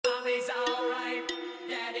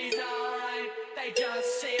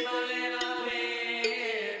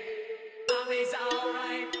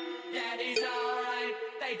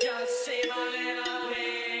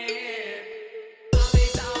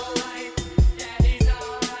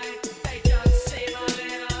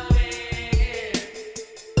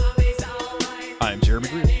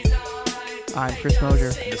I'm Chris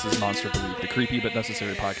Mosier. And this is Monster of the Week, the creepy but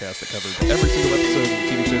necessary podcast that covers every single episode of the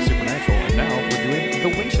TV show Supernatural. And now we're doing The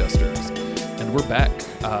Winchesters. And we're back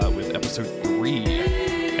with episode 3.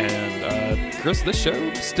 And Chris, this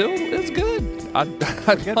show still is good. I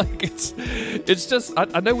like it's just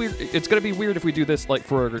I know it's gonna be weird if we do this like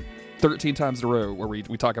for 13 times in a row where we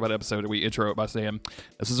talk about an episode and we intro it by saying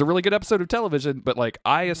this is a really good episode of television, but like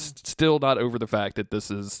I is still not over the fact that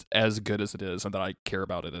this is as good as it is and that I care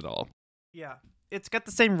about it at all. Yeah, it's got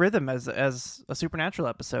the same rhythm as a Supernatural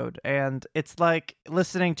episode, and it's like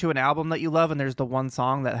listening to an album that you love and there's the one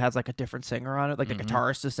song that has like a different singer on it, like the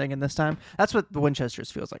guitarist is singing this time. That's what the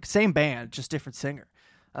Winchesters feels like. Same band, just different singer.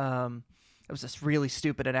 It was this really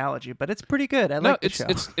stupid analogy, but it's pretty good. I like the show.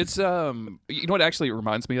 It's you know what actually it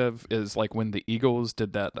reminds me of is like when the Eagles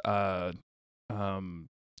did that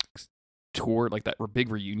tour, like that big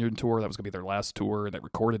reunion tour that was gonna be their last tour, and they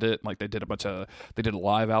recorded it, and like they did a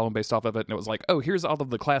live album based off of it, and it was like, oh, here's all of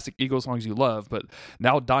the classic Eagles songs you love, but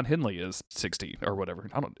now Don Henley is 60 or whatever.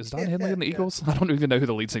 Is Don Henley in the Eagles? I don't even know who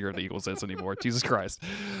the lead singer of the Eagles is anymore. Jesus Christ.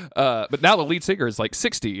 But now the lead singer is like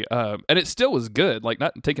 60, and it still was good, like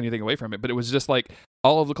not taking anything away from it, but it was just like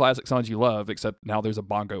all of the classic songs you love, except now there's a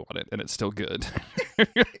bongo on it, and it's still good.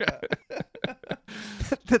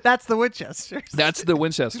 That's the Winchesters. That's the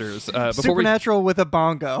Winchesters. Supernatural with a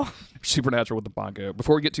bongo. Supernatural with the bongo.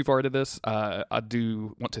 Before we get too far into this, I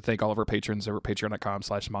do want to thank all of our patrons over at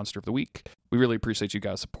patreon.com/Monster of the Week. We really appreciate you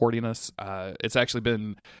guys supporting us. It's actually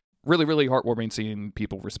been really, really heartwarming seeing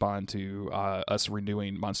people respond to us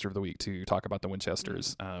renewing Monster of the Week to talk about the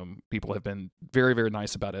Winchesters. People have been very, very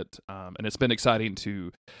nice about it, and it's been exciting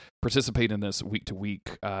to participate in this week to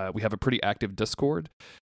week. We have a pretty active Discord,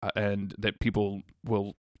 and that people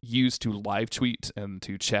will use to live tweet and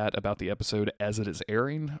to chat about the episode as it is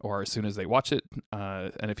airing or as soon as they watch it.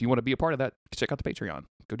 And if you want to be a part of that, check out the Patreon.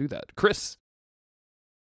 Go do that. Chris,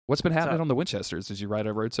 what's been happening on the Winchesters as you ride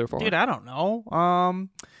our road so far? Dude, I don't know.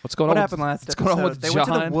 What's going on? What happened last episode? What's going on with they John?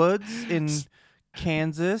 went to the woods in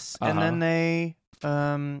Kansas, and then they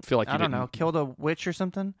feel like I don't know, killed a witch or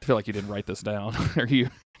something. I feel like you didn't write this down. Are you?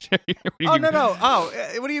 Oh no! Oh,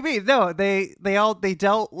 what do you mean? No, they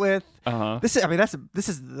dealt with this. This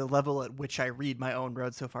is the level at which I read my own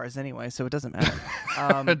road so far as anyway, so it doesn't matter.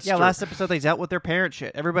 True. Last episode they dealt with their parent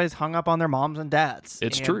shit. Everybody's hung up on their moms and dads.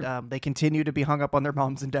 It's true. They continue to be hung up on their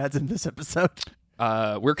moms and dads in this episode.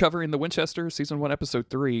 We're covering The Winchester, Season 1, Episode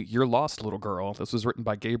 3, You're Lost, Little Girl. This was written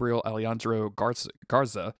by Gabriel Alejandro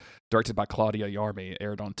Garza, directed by Claudia Yarmi,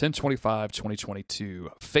 aired on 10/25/2022.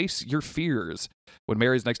 Face your fears. When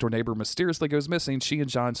Mary's next-door neighbor mysteriously goes missing, she and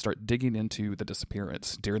John start digging into the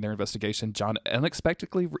disappearance. During their investigation, John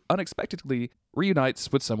unexpectedly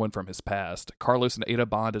reunites with someone from his past. Carlos and Ada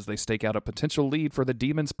bond as they stake out a potential lead for the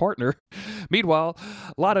demon's partner. Meanwhile,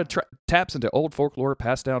 Lotta taps into old folklore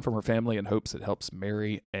passed down from her family and hopes it helps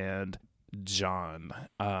Mary and John.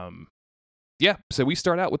 So we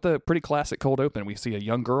start out with a pretty classic cold open. We see a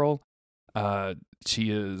young girl.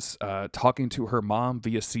 She is talking to her mom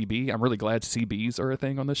via CB. I'm really glad CBs are a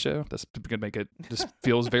thing on this show. That's gonna make it just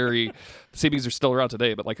feels very. CBs are still around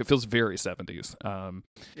today, but like it feels very 70s.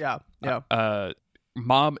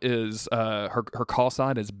 Mom is her call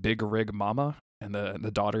sign is Big Rig Mama, and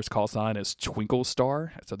the daughter's call sign is Twinkle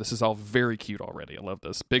Star. So this is all very cute already. I love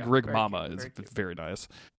this. Big Rig Mama is very nice.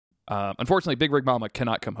 Unfortunately, Big Rig Mama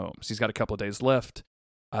cannot come home. She's got a couple of days left.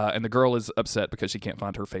 And the girl is upset because she can't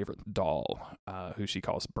find her favorite doll, who she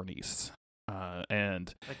calls Bernice.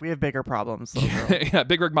 And like we have bigger problems, little girl. Yeah,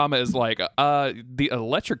 Big Rig Mama is like, the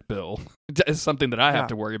electric bill is something that I have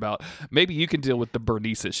to worry about. Maybe you can deal with the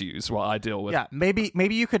Bernice issues while I deal with. Yeah, maybe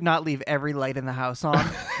you could not leave every light in the house on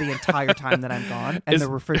the entire time that I'm gone, and the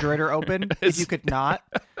refrigerator open. If you could not.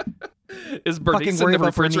 Is Bernice in the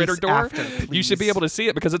refrigerator door? After, you should be able to see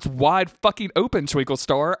it because it's wide fucking open, Twinkle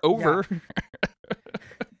Star. Over. Yeah.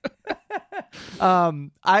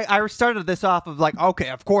 I started this off of like, okay,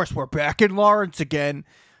 of course we're back in Lawrence again,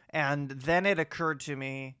 and then it occurred to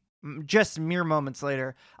me just mere moments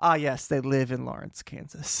later, yes, they live in Lawrence,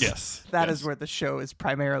 Kansas. Yes. That is where the show is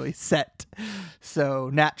primarily set, so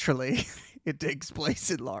naturally it takes place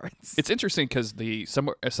in Lawrence. It's interesting because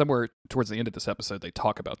somewhere towards the end of this episode they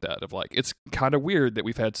talk about that, of like, it's kind of weird that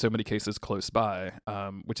we've had so many cases close by,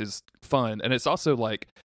 which is fun, and it's also like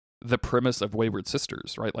the premise of Wayward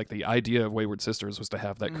Sisters, right? Like the idea of Wayward Sisters was to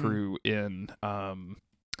have that crew in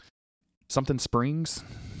something Springs.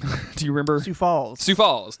 Do you remember? Sioux Falls. Sioux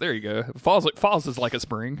Falls. There you go. Falls is like a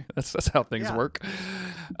spring. That's how things work.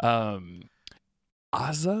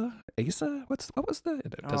 Asa? What was the?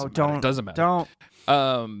 It doesn't matter. It doesn't matter.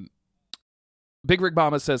 Don't. Big Rig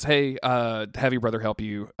Mama says, hey, have your brother help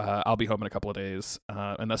you. I'll be home in a couple of days.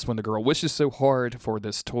 And that's when the girl wishes so hard for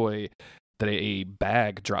this toy that a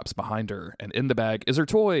bag drops behind her. And in the bag is her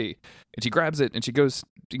toy. And she grabs it and she goes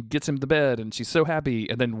and gets him to bed. And she's so happy.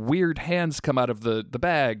 And then weird hands come out of the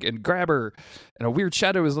bag and grab her. And a weird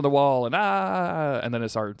shadow is on the wall. And then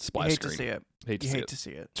it's our splash screen. To see it. Hate to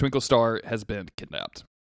see it. Twinkle Star has been kidnapped.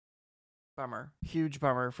 Bummer. Huge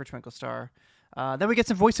bummer for Twinkle Star. Then we get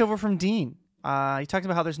some voiceover from Dean. He talks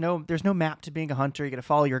about how there's no map to being a hunter. You got to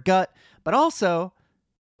follow your gut, but also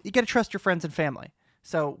you got to trust your friends and family.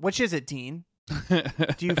 So, which is it, Dean?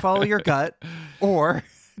 Do you follow your gut, or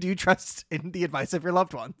do you trust in the advice of your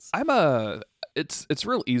loved ones? It's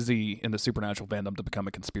real easy in the Supernatural fandom to become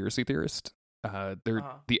a conspiracy theorist.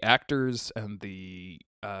 The actors and the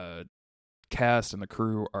cast and the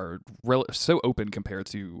crew are so open compared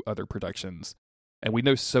to other productions. And we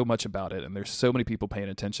know so much about it, and there's so many people paying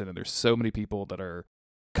attention, and there's so many people that are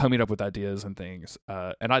coming up with ideas and things.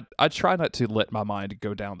 And I try not to let my mind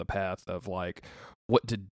go down the path of like, what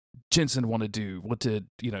did Jensen want to do? What did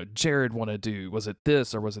Jared want to do? Was it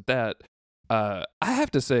this or was it that? I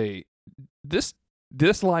have to say, this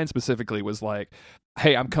line specifically was like,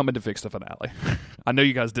 hey, I'm coming to fix the finale. I know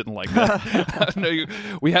you guys didn't like that. I know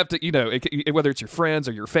we have to, whether it's your friends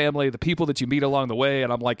or your family, the people that you meet along the way.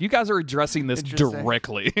 And I'm like, you guys are addressing this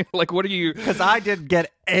directly. Like, what are you? Because I didn't get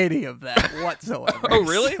any of that whatsoever. Oh,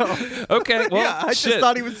 really? So, okay. Well, yeah, I just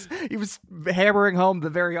thought he was hammering home the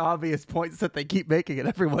very obvious points that they keep making in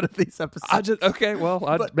every one of these episodes.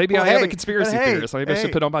 Maybe I am a conspiracy theorist. Maybe I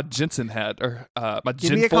should put on my Jensen hat or my Jenfoil hat.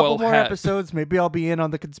 Give me a couple more episodes. Maybe I'll be in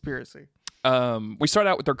on the conspiracy. We start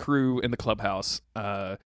out with our crew in the clubhouse,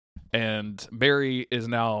 and Mary is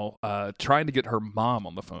now trying to get her mom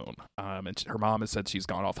on the phone. And her mom has said she's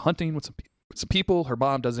gone off hunting with some people. Her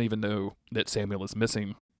mom doesn't even know that Samuel is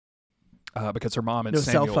missing because her mom and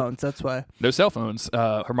Samuel... No cell phones, that's why. No cell phones.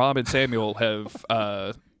 Her mom and Samuel have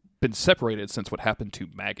been separated since what happened to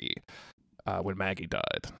Maggie when Maggie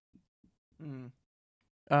died.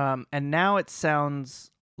 And now it sounds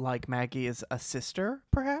like Maggie is a sister,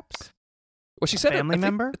 perhaps? Well, she said family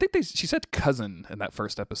member. I think she said cousin in that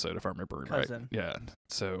first episode, if I remember right. Yeah.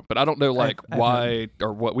 So, but I don't know why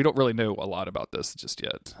or what. We don't really know a lot about this just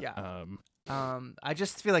yet. Yeah. I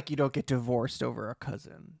just feel like you don't get divorced over a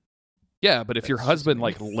cousin. Yeah, but if your husband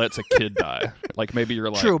lets a kid die, like maybe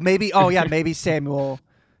you're like true. Maybe. Oh yeah. Maybe Samuel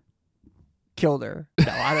killed her.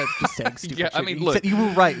 No, I don't just saying stupid yeah, shit. I mean, look, you were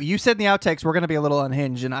right. You said in the outtakes we're going to be a little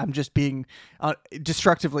unhinged, and I'm just being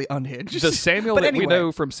destructively unhinged. The Samuel that we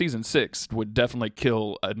know from season 6 would definitely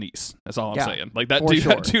kill a niece. That's all I'm saying. Like that dude,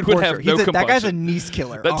 that dude would have no compunction. That guy's a niece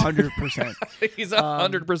killer, 100%. He's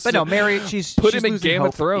 100%. But no, Mary, she's put him in Game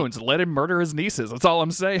of Thrones and let him murder his nieces. That's all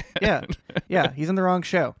I'm saying. Yeah, he's in the wrong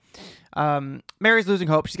show. Mary's losing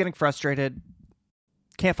hope. She's getting frustrated.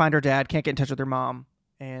 Can't find her dad. Can't get in touch with her mom.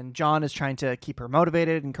 And John is trying to keep her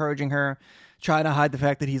motivated, encouraging her, trying to hide the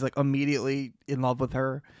fact that he's like immediately in love with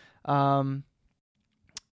her.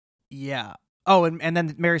 Yeah. Oh, and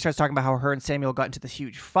then Mary starts talking about how her and Samuel got into this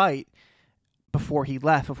huge fight before he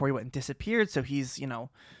left, before he went and disappeared. So he's,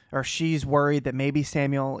 or she's worried that maybe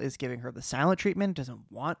Samuel is giving her the silent treatment, doesn't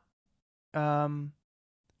want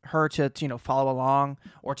her to follow along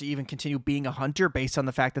or to even continue being a hunter based on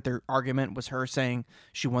the fact that their argument was her saying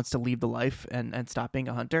she wants to leave the life and stop being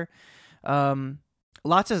a hunter.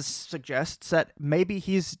 Lots of suggests that maybe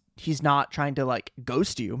he's not trying to like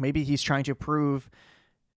ghost you. Maybe he's trying to prove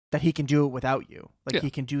that he can do it without you. Like he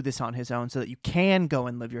can do this on his own so that you can go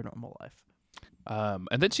and live your normal life.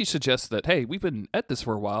 And then she suggests that, hey, we've been at this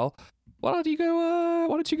for a while. Why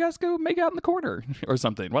don't you guys go make out in the corner or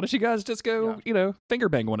something? Why don't you guys just go, finger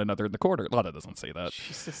bang one another in the corner? Lana doesn't say that.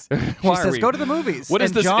 She says, go to the movies. What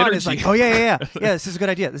is this John energy? Is like, oh, yeah, this is a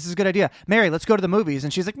good idea. Mary, let's go to the movies.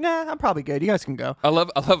 And she's like, nah, I'm probably good. You guys can go. I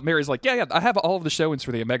love Mary's like, yeah, I have all of the showings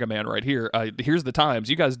for the Omega Man right here. Here's the times.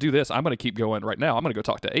 You guys do this. I'm going to keep going right now. I'm going to go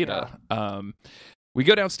talk to Ada. Yeah. We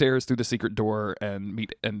go downstairs through the secret door and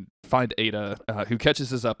meet and find Ada, who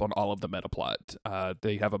catches us up on all of the meta plot.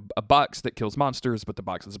 They have a box that kills monsters, but the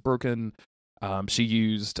box is broken. She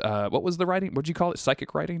used what was the writing? What'd you call it?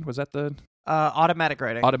 Psychic writing? Was that the automatic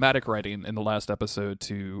writing? Automatic writing in the last episode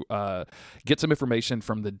to get some information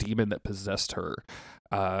from the demon that possessed her.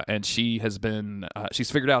 And she has been she's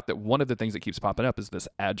figured out that one of the things that keeps popping up is this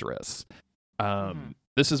address.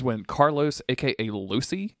 This is when Carlos, aka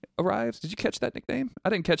Lucy, arrives. Did you catch that nickname? I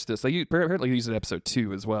didn't catch this. They apparently used it in episode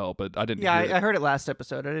 2 as well, but I didn't. Yeah, hear it. I heard it last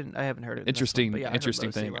episode. I haven't heard it. Interesting,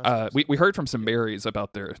 interesting thing. We heard from some Marys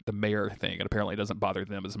about the mayor thing, and apparently it doesn't bother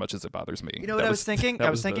them as much as it bothers me. You know what I was thinking? I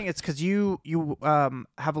was thinking it's because you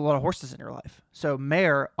have a lot of horses in your life, so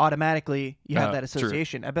mayor automatically you have that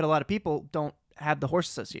association. True. I bet a lot of people don't have the horse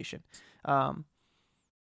association.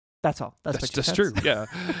 That's all. That's true. Yeah.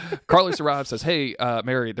 Carlos arrives, says, "Hey,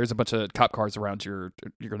 Mary, there's a bunch of cop cars around your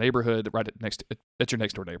neighborhood, right at your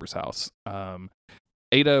next door neighbor's house.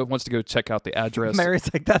 Ada wants to go check out the address."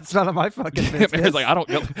 Mary's like, "That's none of my fucking business." Mary's like,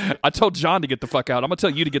 I told John to get the fuck out. I'm gonna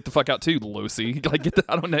tell you to get the fuck out too, Lucy. Like,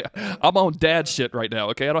 I'm on dad shit right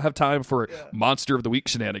now. Okay, I don't have time for monster of the week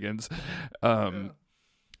shenanigans.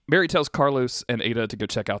 Mary tells Carlos and Ada to go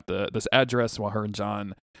check out this address while her and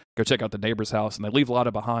John go check out the neighbor's house, and they leave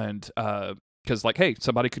Lotta behind because, like, hey,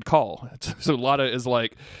 somebody could call. So Lotta is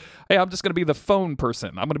like, hey, I'm just going to be the phone person.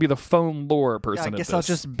 I'm going to be the phone lore person. I guess I'll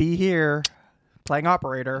just be here playing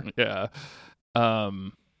operator. Yeah.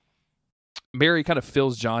 Mary kind of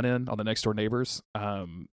fills John in on the next door neighbors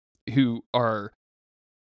who are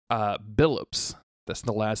Billups. That's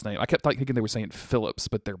the last name. I kept thinking they were saying Phillips,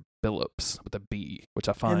 but they're Billups with a B, which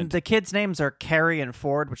I find. And the kids' names are Carrie and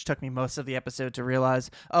Ford, which took me most of the episode to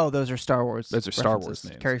realize, oh, those are Star Wars. Those are Star Wars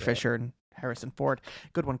names. Carrie Fisher and Harrison Ford.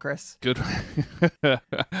 Good one, Chris. Good one.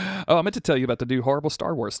 Oh, I meant to tell you about the new horrible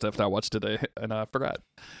Star Wars stuff that I watched today, and I forgot.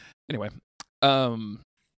 Anyway,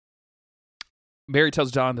 Mary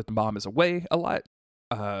tells John that the mom is away a lot,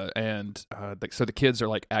 so the kids are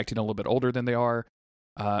like acting a little bit older than they are.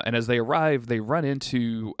 And as they arrive, they run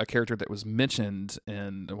into a character that was mentioned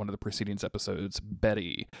in one of the preceding episodes,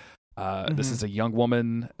 Betty. This is a young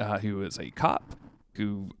woman who is a cop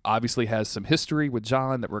who obviously has some history with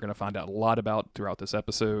John that we're going to find out a lot about throughout this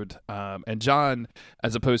episode. And John,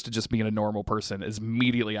 as opposed to just being a normal person, is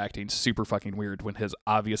immediately acting super fucking weird when his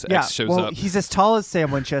obvious ex shows up. He's as tall as Sam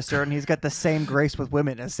Winchester, and he's got the same grace with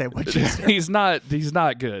women as Sam Winchester. He's not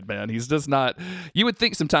good, man. He's just not. You would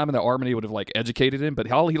think some time in the army would have like educated him, but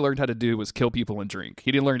all he learned how to do was kill people and drink.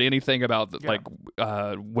 He didn't learn anything about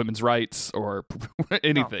women's rights or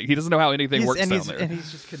anything. No. He doesn't know how anything works down there. And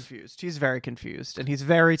he's just confused. He's very confused. And he's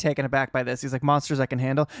very taken aback by this. He's like, monsters I can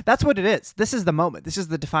handle. That's what it is. This is the moment. This is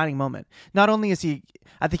the defining moment. Not only is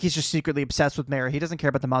I think he's just secretly obsessed with Mary. He doesn't care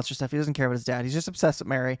about the monster stuff. He doesn't care about his dad. He's just obsessed with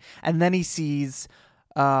Mary. And then he sees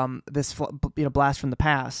this blast from the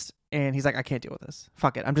past. And he's like, I can't deal with this.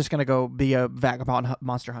 Fuck it. I'm just going to go be a vagabond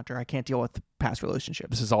monster hunter. I can't deal with past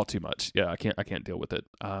relationships. This is all too much. Yeah, I can't deal with it.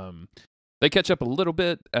 They catch up a little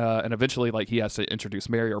bit, and eventually, like, he has to introduce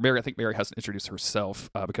Mary, or I think Mary has to introduce herself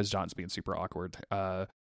because John's being super awkward.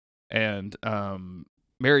 And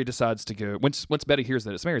Mary decides to go. Once Betty hears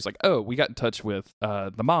that it's Mary, it's like, oh, we got in touch with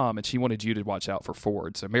the mom, and she wanted you to watch out for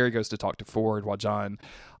Ford. So Mary goes to talk to Ford while John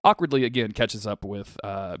awkwardly again catches up with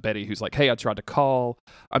Betty, who's like, hey, I tried to call.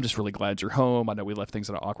 I'm just really glad you're home. I know we left things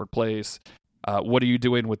in an awkward place. What are you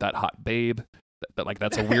doing with that hot babe?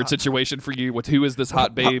 That's a weird situation for you. Who is this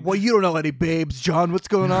hot babe? Well, you don't know any babes, John. What's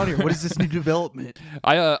going on here? What is this new development?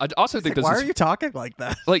 I also think why are you talking like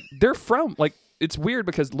that? Like, they're from it's weird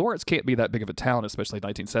because Lawrence can't be that big of a town, especially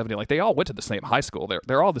 1970. Like, they all went to the same high school.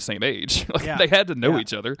 They're all the same age. They had to know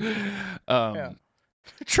each other.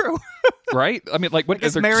 True. Right? I mean, like, what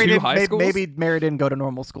is there two high schools? Maybe Mary didn't go to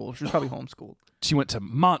normal school. She was probably homeschooled. She went to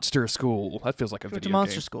monster school. That feels like a video game.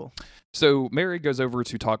 Monster school. So Mary goes over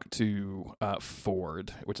to talk to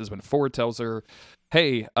Ford, which is when Ford tells her,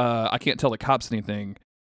 hey, I can't tell the cops anything,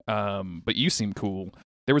 but you seem cool.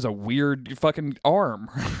 There was a weird fucking arm.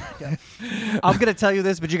 I'm going to tell you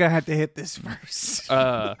this, but you're going to have to hit this first.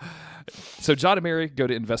 So John and Mary go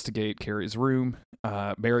to investigate Carrie's room.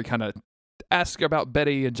 Mary kind of asks about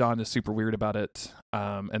Betty, and John is super weird about it.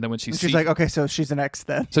 And then when she's like, okay, so she's an ex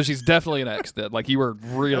then. So she's definitely an ex then. Like, you were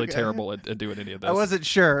really terrible at doing any of this. I wasn't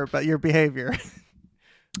sure, but your behavior.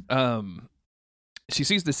 She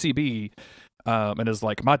sees the CB and is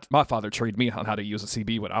like, my father trained me on how to use a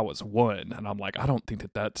CB when I was 1. And I'm like, I don't think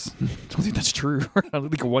that's true. I don't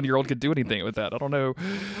think a 1-year-old could do anything with that. I don't know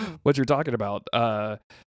what you're talking about. And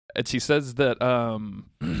she says that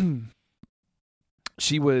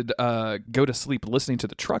she would go to sleep listening to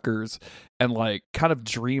the Truckers and like kind of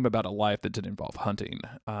dream about a life that didn't involve hunting.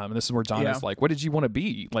 And this is where John is like, what did you want to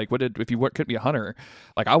be? Like, if you couldn't be a hunter?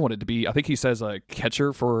 Like, I wanted to be, I think he says a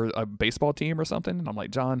catcher for a baseball team or something. And I'm like,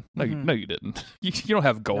 John, no, you didn't. You don't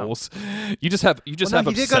have goals. No. You just have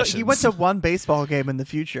obsessions. He went to one baseball game in the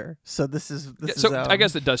future. So this is I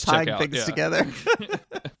guess it does check out. Things together.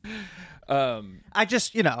 I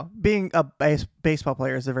just, being a baseball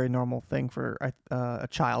player is a very normal thing for a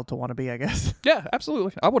child to want to be, I guess. Yeah,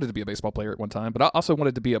 absolutely. I wanted to be a baseball player at one time, but I also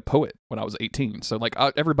wanted to be a poet when I was 18. So like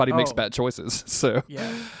everybody makes bad choices. So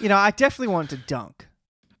yeah, I definitely wanted to dunk.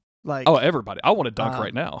 Like, everybody! I want to dunk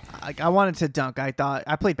right now. I wanted to dunk. I thought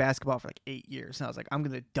I played basketball for like 8 years, and I was like, I'm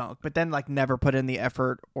gonna dunk. But then like never put in the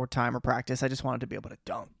effort or time or practice. I just wanted to be able to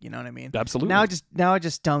dunk. You know what I mean? Absolutely. Now I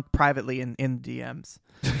just dunk privately in DMs.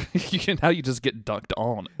 Now you just get dunked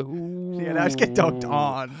on. Ooh. Yeah, now I just get dunked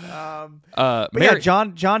on. But Mary, yeah,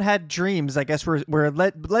 John had dreams. I guess we're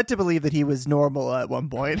led to believe that he was normal at one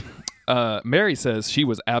point. Mary says she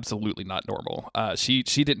was absolutely not normal. She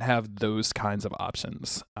didn't have those kinds of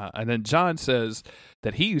options. And then John says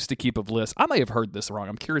that he used to keep a list. I may have heard this wrong.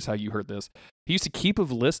 I'm curious how you heard this. He used to keep a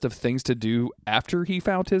list of things to do after he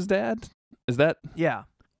found his dad. Is that? Yeah.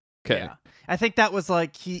 Okay. Yeah. I think that was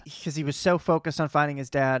like because he was so focused on finding his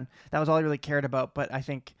dad. That was all he really cared about. But I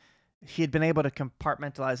think he had been able to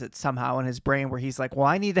compartmentalize it somehow in his brain where he's like, well,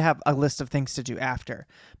 I need to have a list of things to do after.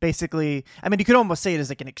 Basically, I mean, you could almost say it as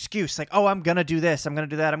like an excuse, like, oh, I'm going to do this, I'm going to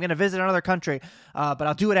do that, I'm going to visit another country, but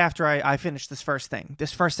I'll do it after I finish this first thing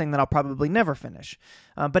that I'll probably never finish.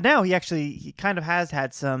 But now he kind of has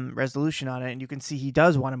had some resolution on it, and you can see he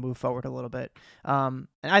does want to move forward a little bit. And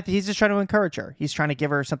he's just trying to encourage her. He's trying to give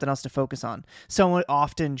her something else to focus on. So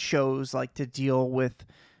often shows like to deal with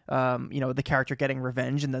the character getting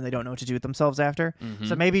revenge and then they don't know what to do with themselves after. Mm-hmm.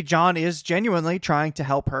 So maybe John is genuinely trying to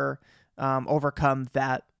help her overcome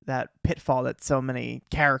that pitfall that so many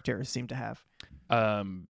characters seem to have.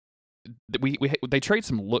 They trade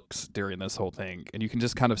some looks during this whole thing, and you can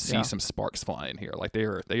just kind of see some sparks flying here. Like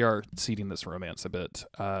they are seeding this romance a bit.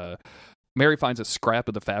 Mary finds a scrap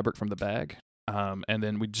of the fabric from the bag, and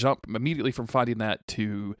then we jump immediately from finding that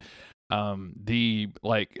to the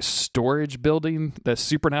like storage building, the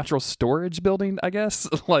supernatural storage building, I guess.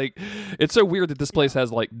 Like, it's so weird that this place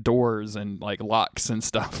has like doors and like locks and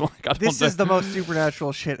stuff. Like, this is the most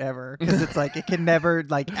supernatural shit ever, because it's like it can never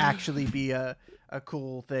like actually be a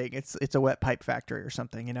cool thing. It's a wet pipe factory or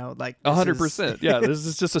something, like 100%. Yeah, this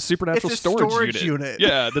is just a supernatural storage unit.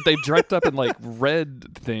 Yeah, that they've draped up in like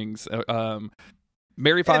red things.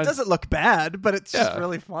 Mary finds it doesn't look bad, but it's just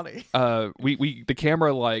really funny. The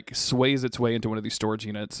camera like sways its way into one of these storage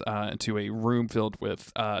units, into a room filled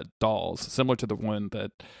with dolls, similar to the one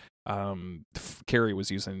that Carrie was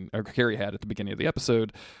using, or Carrie had at the beginning of the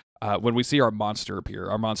episode. When we see our monster appear,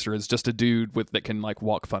 our monster is just a dude that can like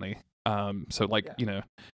walk funny.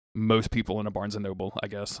 Most people in a Barnes and Noble, I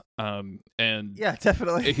guess. And yeah,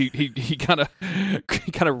 definitely. He kind of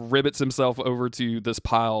ribbits himself over to this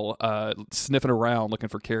pile, sniffing around looking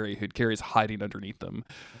for Carrie, who Carrie's hiding underneath them.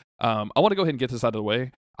 I want to go ahead and get this out of the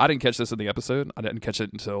way. I didn't catch this in the episode. I didn't catch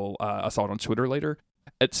it until I saw it on Twitter later.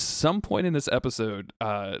 At some point in this episode,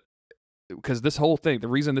 because this whole thing, the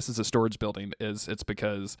reason this is a storage building is it's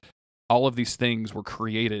because all of these things were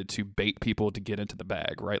created to bait people to get into the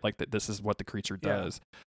bag, right? Like that. This is what the creature does.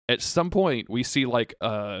 Yeah. At some point, we see like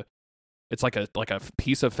it's like a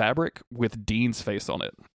piece of fabric with Dean's face on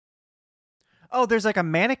it. Oh, there's like a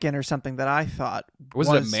mannequin or something that I thought was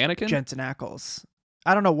it a mannequin? Jensen Ackles.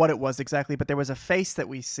 I don't know what it was exactly, but there was a face that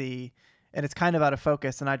we see, and it's kind of out of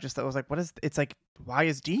focus. And I just thought, I was like, what is? It's like, why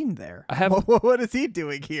is Dean there? What is he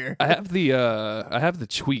doing here? I have the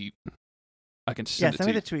tweet. I can send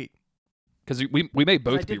me the tweet, because we may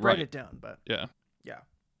both be right. Write it down, but yeah.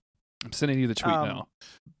 I'm sending you the tweet now.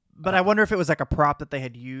 But I wonder if it was like a prop that they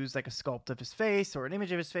had used, like a sculpt of his face or an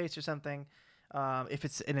image of his face or something. If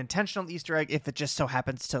it's an intentional Easter egg, if it just so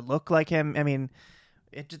happens to look like him. I mean,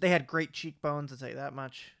 they had great cheekbones, I'll tell you that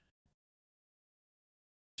much.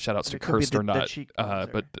 Shout outs to Cursed or Not.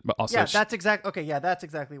 But also... Yeah, that's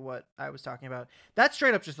exactly what I was talking about. That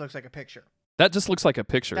straight up just looks like a picture. That just looks like a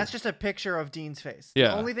picture. That's just a picture of Dean's face. Yeah.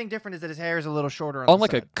 The only thing different is that his hair is a little shorter on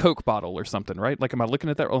like side. A Coke bottle or something, right? Like, am I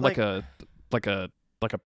looking at that? Or like a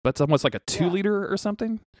that's almost like a 2-liter or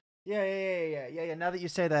something. Yeah. Now that you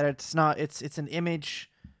say that, it's not. It's an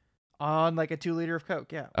image on like a 2-liter of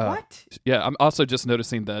Coke. Yeah. What? Yeah. I'm also just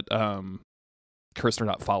noticing that Cursed or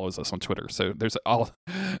Not follows us on Twitter, so there's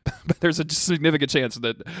a significant chance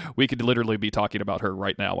that we could literally be talking about her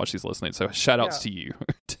right now while she's listening. So shout outs to you,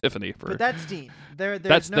 Tiffany. But that's Dean.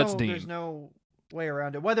 That's Dean. There's no way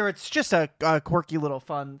around it. Whether it's just a quirky little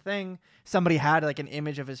fun thing, somebody had like an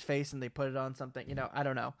image of his face and they put it on something. I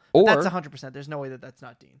don't know. Or that's 100%. There's no way that that's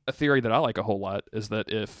not Dean. A theory that I like a whole lot is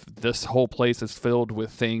that if this whole place is filled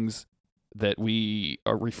with things that we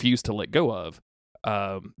refuse to let go of,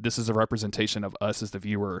 this is a representation of us as the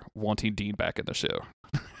viewer wanting Dean back in the show.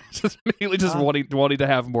 Just immediately wanting to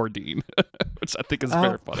have more Dean. which I think is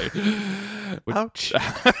very funny. Ouch.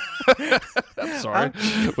 I'm sorry.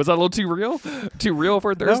 Was that a little too real? Too real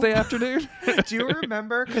for a Thursday afternoon? Do you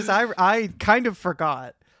remember? Because I kind of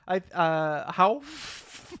forgot. How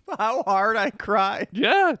hard I cried.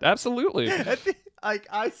 Yeah, absolutely.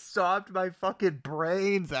 I sobbed my fucking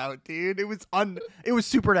brains out, dude. It was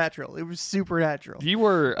supernatural. It was supernatural. You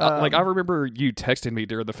were like, I remember you texting me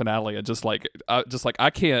during the finale and just like I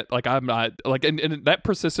can't, like, I'm not like, and that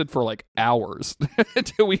persisted for like hours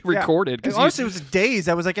until we recorded. Yeah. Honestly, it was days.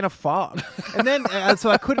 I was like in a fog, and then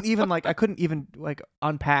so I couldn't even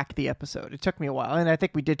unpack the episode. It took me a while, and I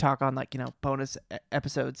think we did talk on like bonus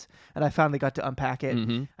episodes, and I finally got to unpack it,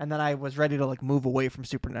 and then I was ready to like move away from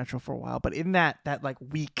Supernatural for a while. But in that like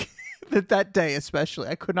week, that day especially,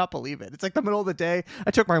 I could not believe it. It's like the middle of the day.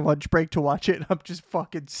 I took my lunch break to watch it, and I'm just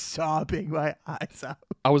fucking sobbing my eyes out.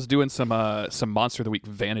 I was doing some Monster of the Week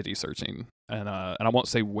vanity searching, and I won't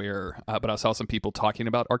say where, but I saw some people talking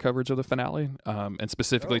about our coverage of the finale, and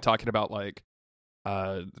specifically talking about like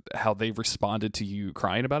how they responded to you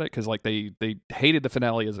crying about it, because like they hated the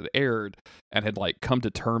finale as it aired and had like come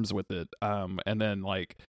to terms with it, and then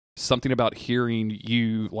like something about hearing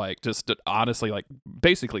you like just honestly like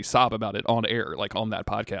basically sob about it on air, like on that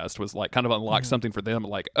podcast, was like kind of unlocked something for them.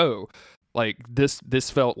 Like, oh, like this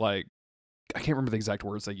felt like, I can't remember the exact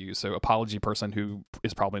words they use, so apology person who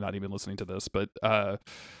is probably not even listening to this, but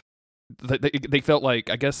they felt like,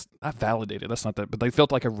 I guess not validated, that's not that, but they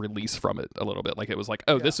felt like a release from it a little bit. Like it was like,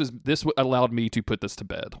 oh, this allowed me to put this to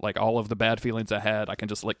bed. Like all of the bad feelings I had, I can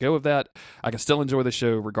just let go of that. I can still enjoy the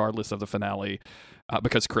show regardless of the finale,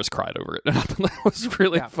 because Chris cried over it. And I thought that was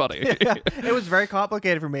really funny. Yeah. It was very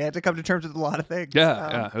complicated for me. I had to come to terms with a lot of things.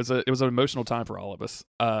 Yeah. It was an emotional time for all of us.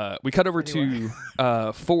 We cut over to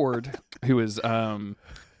Ford, who is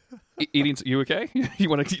eating. You okay? Do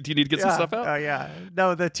you need to get some stuff out? Oh yeah.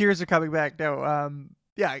 No, the tears are coming back. No.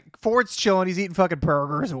 Yeah, Ford's chilling. He's eating fucking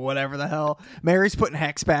burgers or whatever the hell. Mary's putting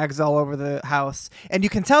hex bags all over the house, and you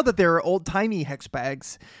can tell that they're old timey hex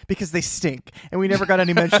bags because they stink. And we never got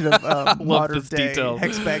any mention of modern day detail.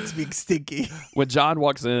 Hex bags being stinky. When John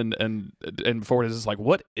walks in and Ford is just like,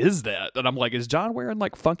 "What is that?" And I'm like, "Is John wearing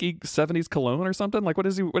like funky '70s cologne or something? Like, what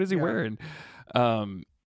is he wearing?"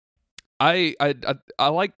 I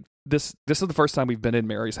like this. This is the first time we've been in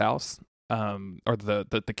Mary's house. Or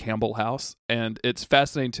the Campbell house, and it's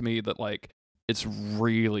fascinating to me that like it's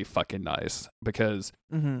really fucking nice, because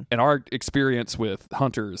in our experience with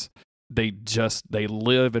hunters, they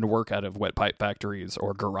live and work out of wet pipe factories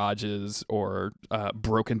or garages or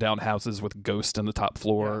broken down houses with ghosts in the top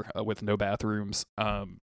floor, with no bathrooms.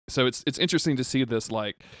 So it's interesting to see this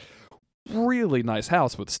like really nice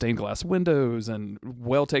house with stained glass windows and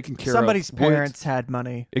well taken care Somebody's of. Somebody's parents had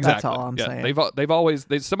money. Exactly. That's all I'm saying. They've always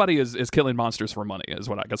somebody is killing monsters for money, is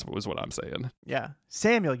what I guess was what I'm saying. Yeah.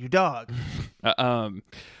 Samuel, you dog.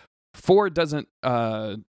 Ford doesn't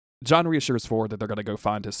John reassures Ford that they're going to go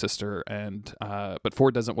find his sister, and but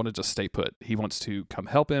Ford doesn't want to just stay put. He wants to come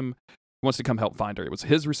help him. He wants to come help find her. It was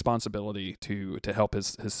his responsibility to help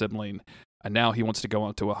his sibling. And now he wants to go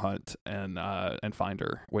onto a hunt and find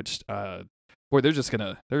her, which boy, they're just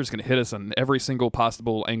gonna hit us on every single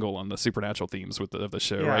possible angle on the supernatural themes of the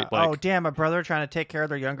show, right? Like, oh damn, a brother trying to take care of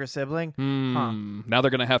their younger sibling. Now they're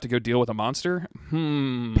gonna have to go deal with a monster.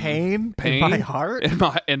 Pain in my heart.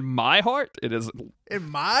 In my heart, it is. In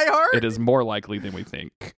my heart, it is more likely than we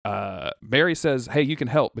think. Mary says, "Hey, you can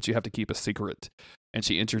help, but you have to keep a secret." And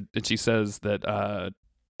she says that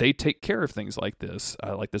they take care of things like this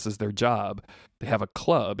is their job. They have a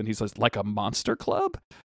club, and he says, like a monster club,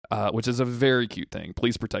 which is a very cute thing.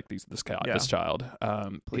 Please protect this child.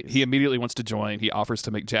 He immediately wants to join. He offers to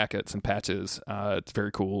make jackets and patches. It's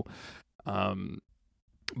very cool.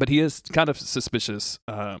 But he is kind of suspicious.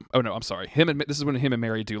 Oh no, I'm sorry. This is when him and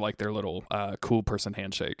Mary do like their little cool person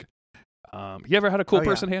handshake. You ever had a cool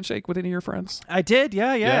person handshake with any of your friends? I did,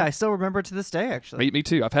 yeah. I still remember it to this day, actually. Me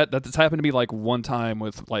too. That's happened to me like one time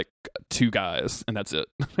with like two guys, and that's it.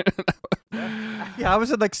 Yeah, I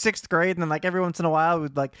was in like 6th grade, and then like every once in a while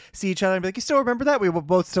we'd like see each other and be like, "You still remember that?" We would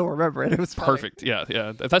both still remember it. It was funny. Perfect. Yeah.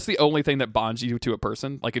 If that's the only thing that bonds you to a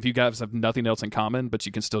person, like if you guys have nothing else in common, but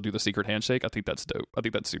you can still do the secret handshake, I think that's dope. I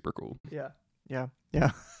think that's super cool. Yeah.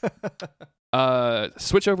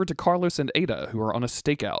 Switch over to Carlos and Ada, who are on a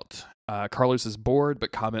stakeout. Carlos is bored,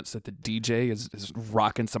 but comments that the DJ is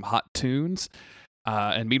rocking some hot tunes.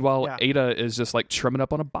 And meanwhile, Ada is just like trimming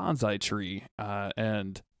up on a bonsai tree.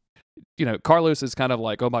 And Carlos is kind of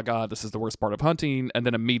like, "Oh my God, this is the worst part of hunting." And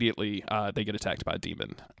then immediately they get attacked by a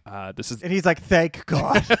demon. And he's like, "Thank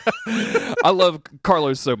God." I love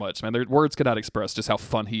Carlos so much, man. Their words cannot express just how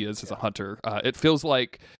fun he is as a hunter. It feels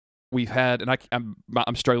like we've had, and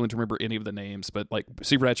I'm struggling to remember any of the names, but like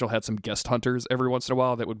Supernatural had some guest hunters every once in a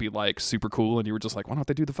while that would be like super cool, and you were just like, why don't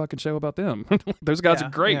they do the fucking show about them? Those guys are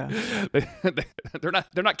great. Yeah.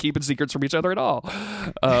 They're not keeping secrets from each other at all.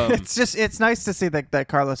 It's nice to see that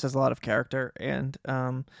Carlos has a lot of character, and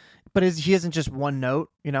but he isn't just one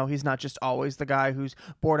note. You know, he's not just always the guy who's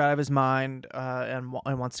bored out of his mind and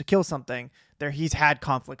wants to kill something. He's had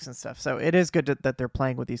conflicts and stuff, so it is good that they're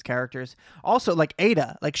playing with these characters. Also, like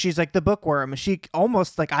Ada, like she's like the bookworm. She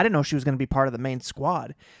almost like, I didn't know she was going to be part of the main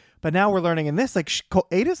squad, but now we're learning in this, like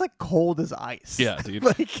Ada's like cold as ice. Yeah, dude.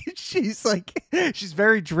 Like she's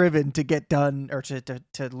very driven to get done or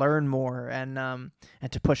to learn more and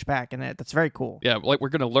to push back, and that's very cool. Yeah, like we're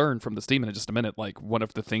gonna learn from this demon in just a minute. Like one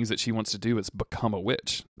of the things that she wants to do is become a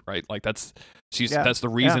witch, right? Like that's the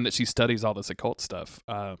reason that she studies all this occult stuff.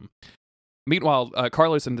 Meanwhile,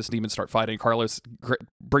 Carlos and this demon start fighting. Carlos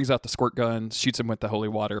brings out the squirt gun, shoots him with the holy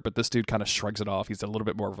water, but this dude kind of shrugs it off. He's a little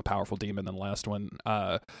bit more of a powerful demon than the last one.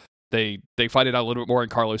 They fight it out a little bit more, and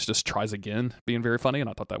Carlos just tries again, being very funny, and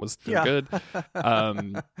I thought that was good.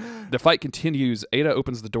 The fight continues. Ada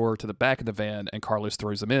opens the door to the back of the van, and Carlos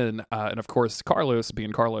throws him in. And of course, Carlos,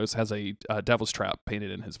 being Carlos, has a devil's trap painted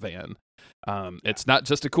in his van. It's not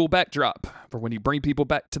just a cool backdrop for when you bring people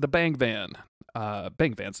back to the bang van.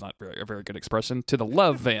 Bang van's not a very good expression. To the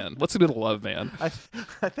love van. Let's do the love van. I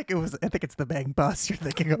think it's the bang bus you're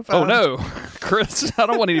thinking of. Oh no, Chris! I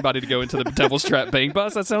don't want anybody to go into the Devil's Trap bang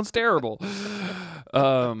bus. That sounds terrible.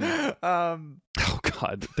 Oh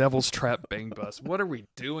God, Devil's Trap bang bus. What are we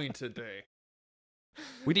doing today?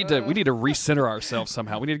 We need to recenter ourselves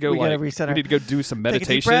somehow. We need to go we need to go do some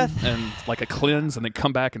meditation and like a cleanse, and then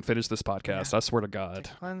come back and finish this podcast. I swear to God.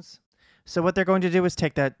 Cleanse. So what they're going to do is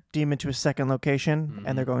take that demon to a second location,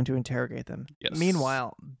 and they're going to interrogate them. Yes.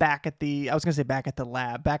 Meanwhile, back at the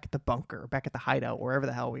lab, back at the bunker, back at the hideout, wherever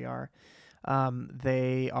the hell we are,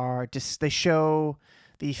 they show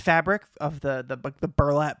the fabric of the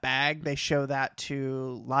burlap bag. They show that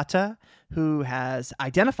to Lata, who has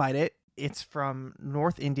identified it. It's from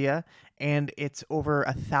North India, and it's over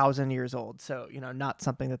 1,000 years old. So, not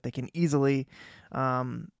something that they can easily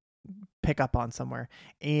pick up on somewhere.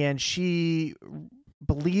 And she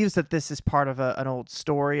believes that this is part of an old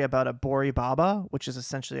story about a Bori Baba, which is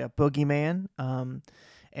essentially a boogeyman. And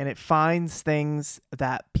it finds things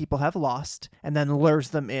that people have lost and then lures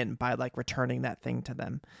them in by like returning that thing to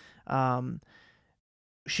them.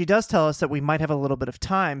 She does tell us that we might have a little bit of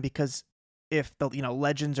time, because if the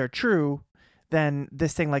legends are true, then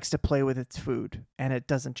this thing likes to play with its food, and it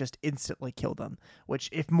doesn't just instantly kill them. Which,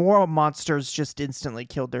 if more monsters just instantly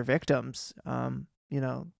killed their victims,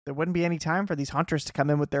 there wouldn't be any time for these hunters to come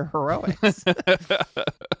in with their heroics.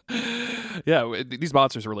 Yeah, these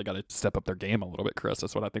monsters really got to step up their game a little bit, Chris.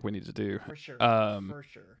 That's what I think we need to do. For sure. For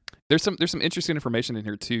sure. There's some interesting information in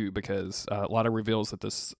here too, because Lana reveals that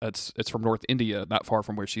it's from North India, not far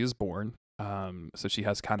from where she is born. So she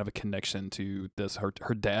has kind of a connection to this.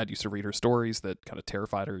 Her dad used to read her stories that kind of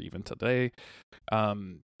terrified her even today.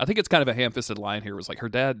 I think it's kind of a ham-fisted line here. It was like her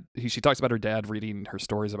dad, she talks about her dad reading her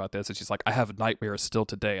stories about this, and she's like, I have nightmares still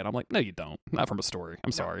today. And I'm like, no, you don't. Not from a story.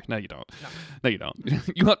 I'm sorry. No, you don't. No, you don't.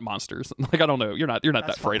 You hunt monsters. Like, I don't know. You're not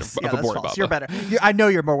that afraid of a Bori Baba. You're better. I know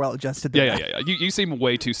you're more well-adjusted than Yeah. You seem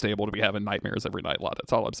way too stable to be having nightmares every night, Lot.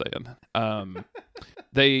 That's all I'm saying.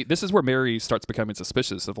 This is where Mary starts becoming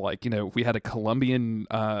suspicious of, like, we had a Colombian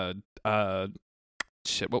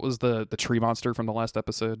what was the tree monster from the last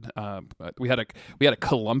episode? We had a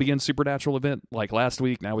Colombian supernatural event like last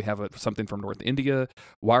week. Now we have something from North India.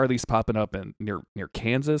 Why are these popping up near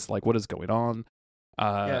Kansas? Like, what is going on?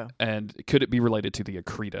 And could it be related to the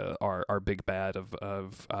Akrita, our big bad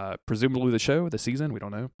of presumably the season? We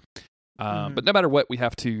don't know. But no matter what, we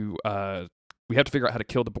have to figure out how to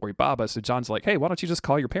kill the Bori Baba. So John's like, hey, why don't you just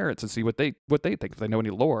call your parents and see what they think, if they know any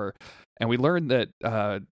lore? And we learn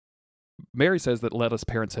that Mary says that Letta's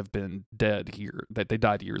parents have been dead here, that they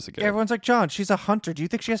died years ago. Yeah, everyone's like, John, she's a hunter. Do you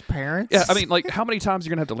think she has parents? Yeah, I mean, like, how many times are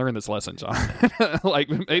you going to have to learn this lesson, John? Like,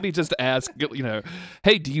 maybe just ask,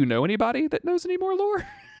 hey, do you know anybody that knows any more lore?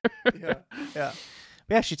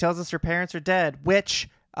 Yeah, she tells us her parents are dead, which,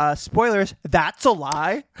 spoilers, that's a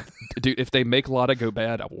lie. Dude, if they make Lotta go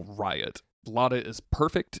bad, I will riot. Lana is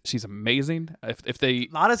perfect. She's amazing. If they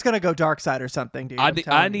Lana's gonna go dark side or something, dude.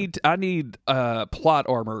 I need plot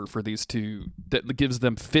armor for these two that gives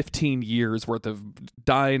them 15 years worth of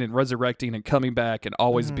dying and resurrecting and coming back and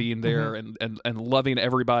always being there and loving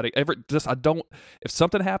everybody. If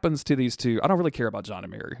something happens to these two, I don't really care about John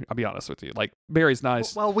and Mary. I'll be honest with you. Like, Mary's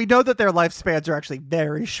nice. Well, we know that their lifespans are actually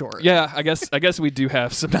very short. Yeah, I guess we do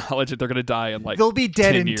have some knowledge that they're gonna die in like they'll be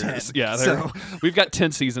dead 10 in years. 10. Yeah, so. We've got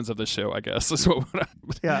 10 seasons of this show, I guess. That's what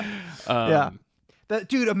yeah.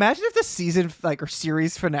 Dude, imagine if the season or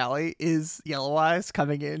series finale is Yellow Eyes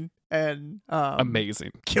coming in and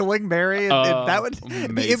amazing killing Mary, and that would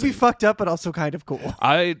it'd be fucked up, but also kind of cool.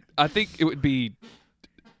 I think it would be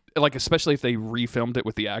like, especially if they refilmed it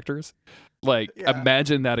with the actors. Like,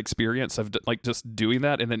 imagine that experience of like just doing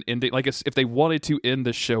that and then ending. Like, if they wanted to end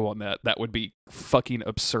the show on that, that would be fucking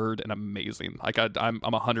absurd and amazing. Like, I'm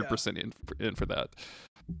 100% in for that.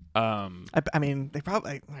 I mean, they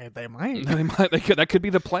probably they might. That could be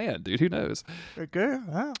the plan, dude. Who knows? Okay.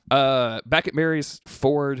 Wow. Back at Mary's,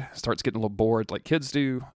 Ford starts getting a little bored, like kids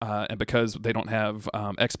do, and because they don't have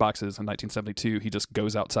Xboxes in 1972, he just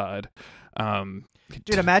goes outside.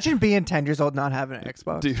 Dude, imagine being 10 years old not having an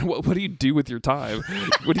Xbox. Dude, what do you do with your time?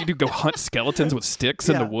 What do you do? Go hunt skeletons with sticks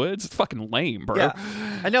in the woods? It's fucking lame, bro. Yeah.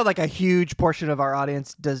 I know, like, a huge portion of our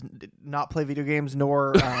audience does not play video games,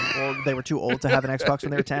 nor or they were too old to have an Xbox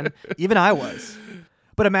when they were 10. Even I was.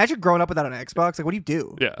 But imagine growing up without an Xbox. Like, what do you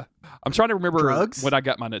do? Yeah. I'm trying to remember Drugs? when I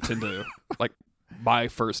got my Nintendo, like my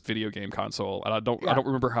first video game console, and I don't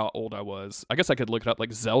remember how old I was. I guess I could look it up.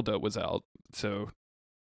 Like, Zelda was out, so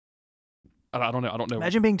I don't know.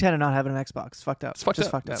 Imagine being 10 and not having an Xbox. It's fucked up. It's fucked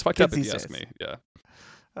up. It's fucked up if you ask me.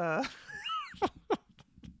 Yeah.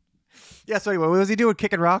 Yeah, so anyway, what was he doing?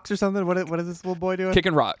 Kicking rocks or something? What is this little boy doing?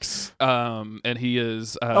 Kicking rocks. And he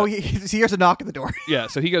is... he hears a knock at the door. Yeah,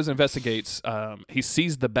 so he goes and investigates. He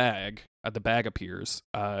sees the bag. The bag appears.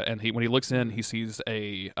 And when he looks in, he sees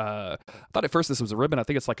a... I thought at first this was a ribbon. I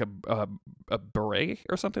think it's like a beret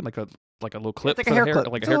or something, like a little clip. It's like a hair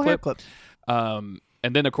clip. Like a hair clip.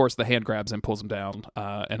 And then, of course, the hand grabs him, pulls him down,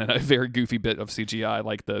 and in a very goofy bit of CGI,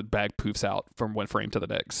 like the bag poofs out from one frame to the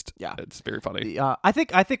next. Yeah, it's very funny. I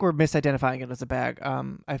think we're misidentifying it as a bag.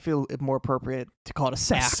 I feel it more appropriate to call it a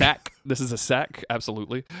sack. A sack. This is a sack,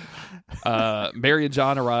 absolutely. Mary and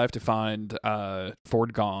John arrive to find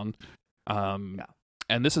Ford gone.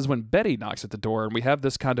 And this is when Betty knocks at the door, and we have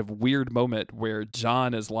this kind of weird moment where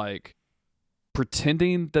John is like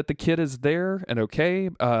pretending that the kid is there and okay,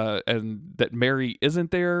 and that Mary isn't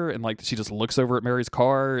there, and like she just looks over at Mary's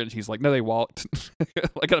car and she's like, no, they walked.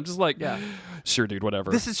 Like, I'm just like, sure, dude, whatever.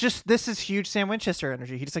 This is huge Sam Winchester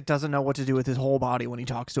energy. He just like doesn't know what to do with his whole body when he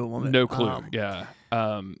talks to a woman. No clue.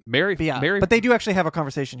 Mary, but they do actually have a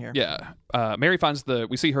conversation here. Mary finds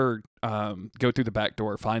we see her go through the back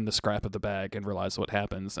door, find the scrap of the bag, and realize what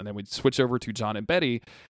happens, and then we switch over to John and Betty.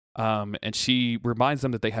 And she reminds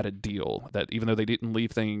them that they had a deal, that even though they didn't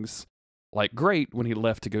leave things like great when he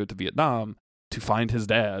left to go to Vietnam to find his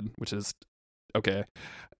dad, which is okay.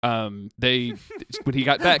 When he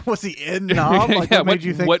got back, was he in Nam? Like, what made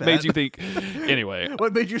you think? What made you think? Anyway,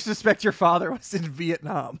 what made you suspect your father was in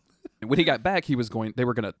Vietnam? When he got back, they were going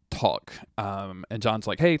to talk. And John's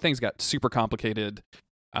like, "Hey, things got super complicated."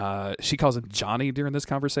 She calls him Johnny during this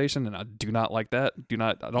conversation, and I do not like that.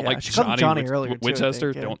 I don't like Johnny earlier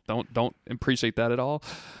Winchester. Too, Don't appreciate that at all.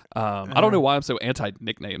 I don't know why I'm so anti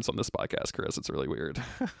nicknames on this podcast, Chris. It's really weird.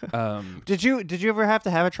 Did you ever have to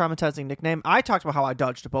have a traumatizing nickname? I talked about how I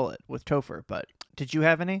dodged a bullet with Topher, but did you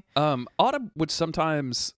have any? Autumn would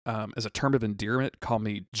sometimes, as a term of endearment, call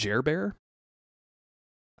me Jer Bear.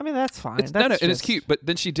 I mean, that's fine. And it's cute. But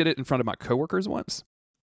then she did it in front of my coworkers once.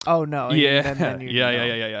 Oh no! Yeah.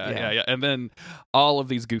 And then all of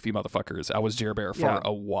these goofy motherfuckers, I was Jer Bear for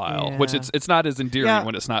a while, which it's not as endearing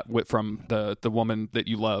when it's not from the woman that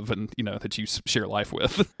you love and that you share life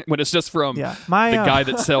with. When it's just from the guy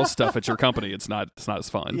that sells stuff at your company, it's not as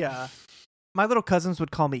fun. Yeah. My little cousins would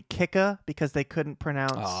call me Kika because they couldn't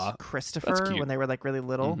pronounce Christopher when they were like really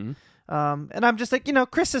little. Mm-hmm. And I'm just like,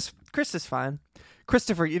 Chris is fine.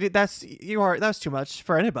 Christopher, that was too much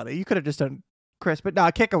for anybody. You could have just done Chris, but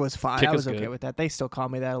Kika was fine. I was okay with that. They still call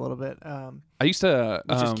me that a little bit. I used to,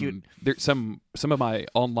 which is cute. Some of my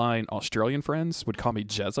online Australian friends would call me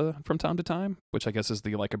Jezza from time to time, which I guess is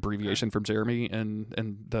the like abbreviation from Jeremy in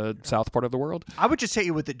the south part of the world. I would just hit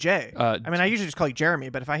you with the J. I mean, I usually just call you Jeremy,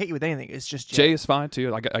 but if I hit you with anything, it's just J. J is fine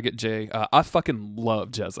too. I get J. I fucking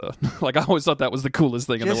love Jezza. Like I always thought that was the coolest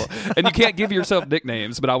thing in the world. And you can't give yourself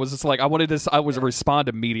nicknames, but I was just like, I would respond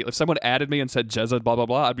immediately. If someone added me and said Jezza, blah blah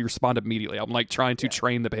blah, I'd respond immediately. I'm like trying to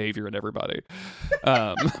train the behavior in everybody.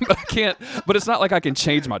 But I can't. But it's not like I can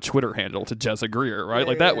change my Twitter handle to Jezza Greer, right?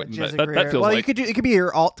 Like that wouldn't. That feels well, like it could be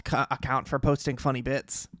your alt account for posting funny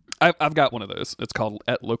bits. I've got one of those. It's called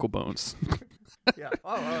 @LocalBones. Yeah. Oh,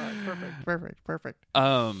 all right. Perfect.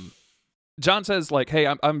 John says like, "Hey,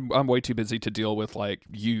 I'm way too busy to deal with like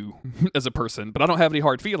you as a person, but I don't have any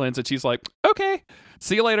hard feelings." And she's like, "Okay,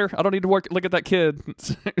 see you later. I don't need to look at that kid.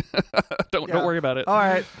 Don't worry about it." All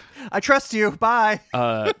right, I trust you. Bye.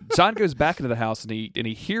 John goes back into the house and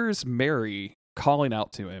he hears Mary calling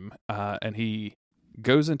out to him, and he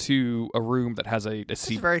goes into a room that has a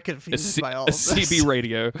CB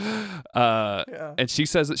radio, and she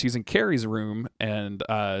says that she's in Carrie's room, and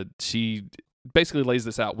she basically lays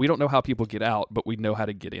this out. We don't know how people get out, but we know how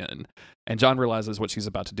to get in. And John realizes what she's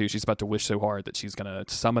about to do. She's about to wish so hard that she's going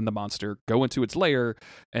to summon the monster, go into its lair,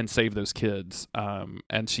 and save those kids.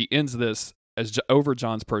 And she ends this over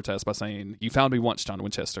John's protest by saying, "You found me once, John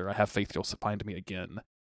Winchester. I have faith you'll find me again."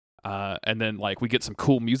 And then like we get some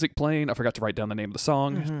cool music playing. I forgot to write down the name of the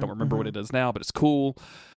song. Don't remember what it is now, but it's cool.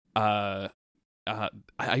 I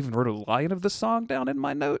even wrote a line of the song down in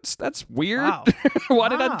my notes. That's weird. Wow. Why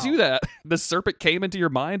did I do that? The serpent came into your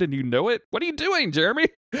mind and you know it? What are you doing, Jeremy?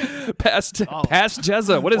 Past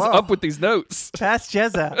Jezza. What is up with these notes? Past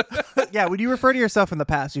Jezza. Yeah, when you refer to yourself in the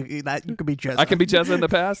past, you could be Jezza. I can be Jezza in the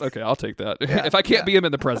past? Okay, I'll take that. Yeah, if I can't be him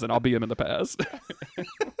in the present, I'll be him in the past.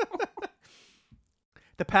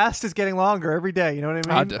 The past is getting longer every day. You know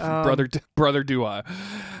what I mean? Brother, do I?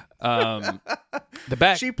 The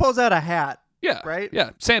back. She pulls out a hat. Yeah. Right?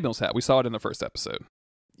 Yeah. Samuel's hat. We saw it in the first episode.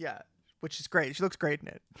 Yeah. Which is great. She looks great in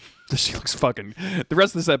it. She looks fucking. The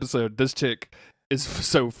rest of this episode, this chick is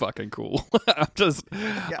so fucking cool.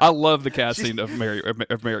 I love the casting of Mary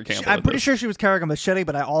Campbell. I'm pretty sure she was carrying a machete,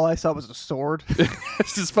 but all I saw was a sword.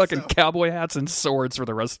 It's just fucking cowboy hats and swords for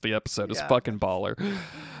the rest of the episode. It's fucking baller.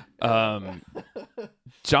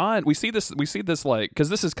 John, we see this like, because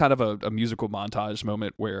this is kind of a musical montage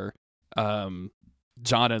moment where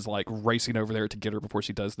John is like racing over there to get her before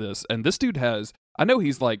she does this, and this dude I know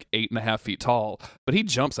he's like 8.5 feet tall, but he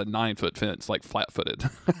jumps a 9-foot fence like flat-footed.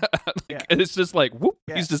 And it's just like whoop,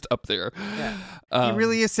 he's just up there. He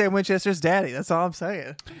really is Sam Winchester's daddy. That's all I'm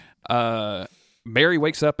saying. Mary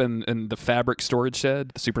wakes up in the fabric storage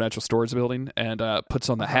shed, the supernatural storage building, and puts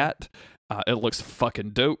on the hat. It looks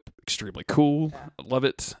fucking dope, extremely cool. Love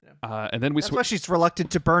it. And then that's why she's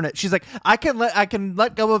reluctant to burn it. She's like, I can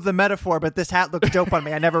let go of the metaphor, but this hat looks dope on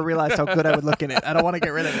me. I never realized how good I would look in it. I don't want to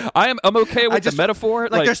get rid of it. I'm okay with the metaphor.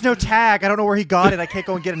 Like, there's no tag. I don't know where he got it. I can't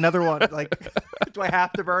go and get another one. Like, do I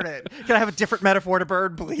have to burn it? Can I have a different metaphor to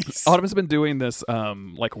burn, please? Autumn's been doing this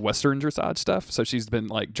like Western dressage stuff. So she's been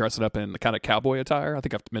like dressing up in kind of cowboy attire. I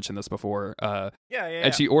think I've mentioned this before.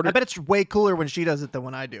 And she ordered. I bet it's way cooler when she does it than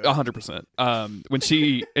when I do it. 100%. When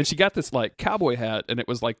she got this like cowboy hat, and it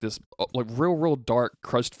was like this like real dark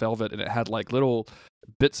crushed velvet, and it had like little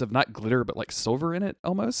bits of not glitter but like silver in it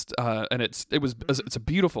almost. And it's a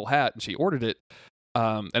beautiful hat, and she ordered it.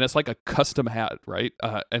 And it's like a custom hat, right?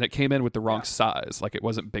 And it came in with the wrong size, like it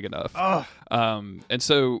wasn't big enough. And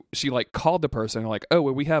so she like called the person, like, "Oh,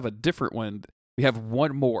 well, we have a different one. We have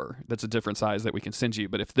one more that's a different size that we can send you,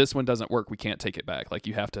 but if this one doesn't work, we can't take it back. Like,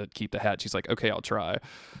 you have to keep the hat." She's like, "Okay, I'll try."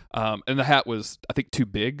 And the hat was, I think, too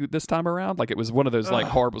big this time around. Like, it was one of those like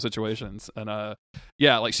horrible situations. And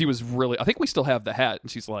like she was really, I think we still have the hat, and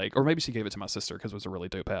she's like, or maybe she gave it to my sister because it was a really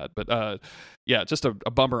dope hat. But just a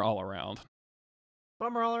bummer all around.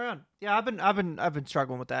 Bummer all around. Yeah, I've been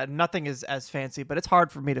struggling with that. Nothing is as fancy, but it's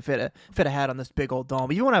hard for me to fit a hat on this big old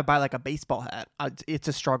dome. You want to buy like a baseball hat, it's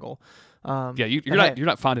a struggle. You're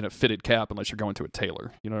not finding a fitted cap unless you're going to a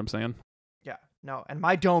tailor. You know what I'm saying? Yeah. No, and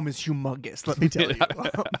my dome is humongous, let me tell you.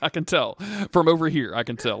 I can tell. From over here, I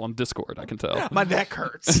can tell. On Discord, I can tell. My neck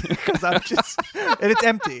hurts because I'm just... and it's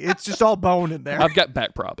empty. It's just all bone in there. I've got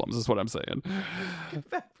back problems, is what I'm saying.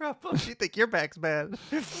 Back problems? You think your back's bad?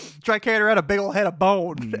 Try carrying around a big old head of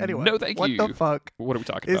bone. Anyway, no, thank you. What the fuck? What are we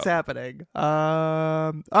talking about? Is happening?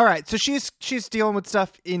 All right, so she's dealing with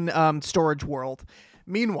stuff in Storage World.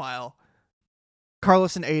 Meanwhile,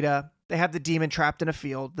 Carlos and Ada... they have the demon trapped in a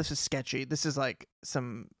field. This is sketchy. This is like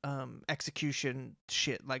some execution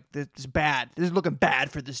shit. Like, this is bad. This is looking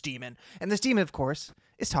bad for this demon. And this demon, of course,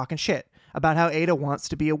 is talking shit about how Ada wants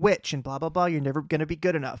to be a witch and blah, blah, blah. You're never going to be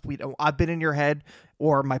good enough. I've been in your head,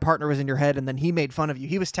 or my partner was in your head, and then he made fun of you.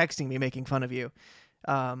 He was texting me making fun of you.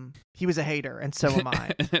 He was a hater, and so am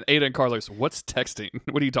I. And Ada and Carlos, what's texting?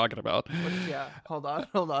 What are you talking about? Yeah, hold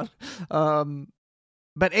on.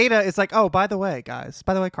 But Ada is like, oh, by the way, guys,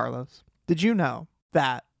 Carlos, did you know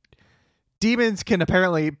that demons can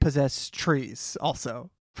apparently possess trees also?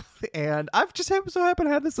 And I've just so happened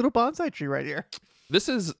to have this little bonsai tree right here. This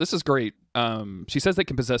is great. She says they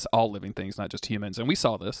can possess all living things, not just humans, and we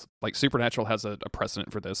saw this. Like Supernatural has a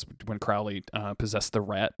precedent for this when Crowley possessed the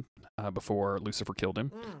rat before Lucifer killed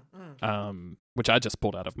him, which I just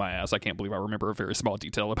pulled out of my ass. I can't believe I remember a very small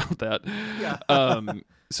detail about that. Yeah.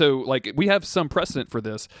 So like we have some precedent for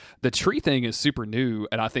this. The tree thing is super new,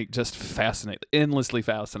 and I think just endlessly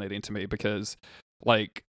fascinating to me, because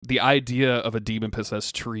like the idea of a demon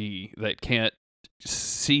possessed tree that can't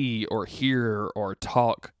see or hear or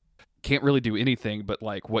talk, can't really do anything but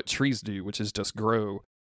like what trees do, which is just grow.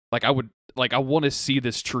 I want to see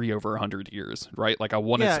this tree over 100 years, right? Like I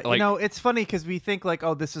want to. Yeah, it's funny because we think like,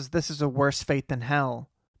 oh, this is a worse fate than hell,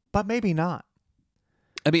 but maybe not.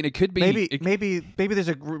 I mean, it could be. Maybe there's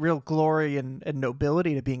a real glory and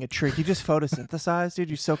nobility to being a tree. You just photosynthesize,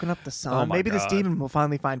 dude. You're soaking up the sun. Oh Maybe this demon will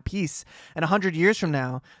finally find peace. And 100 years from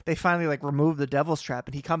now, they finally like remove the devil's trap,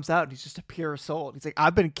 and he comes out and he's just a pure soul. And he's like,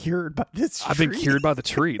 I've been cured by this tree. I've been cured by the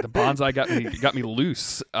tree. The bonsai got me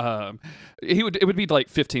loose. It would be like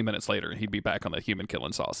 15 minutes later, and he'd be back on the human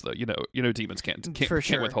killing sauce. Though, demons can't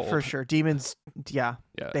withhold. For sure, demons. Yeah.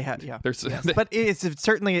 They have. Yeah. Yes. But it's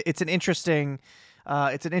an interesting.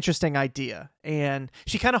 It's an interesting idea, and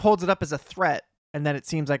she kind of holds it up as a threat, and then it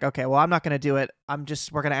seems like, okay, well, I'm not going to do it.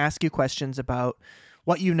 We're going to ask you questions about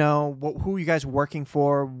what you know, who you guys are working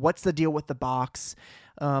for, what's the deal with the box.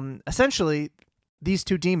 Essentially, these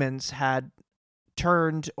two demons had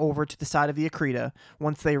turned over to the side of the Akrita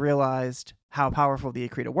once they realized how powerful the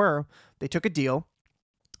Akrita were. They took a deal,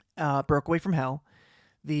 broke away from hell.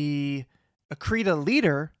 The Akrita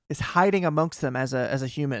leader is hiding amongst them as a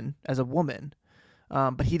human, as a woman.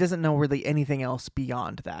 But he doesn't know really anything else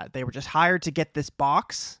beyond that. They were just hired to get this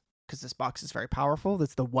box, because this box is very powerful.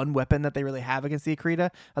 That's the one weapon that they really have against the Akrita,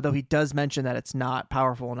 although he does mention that it's not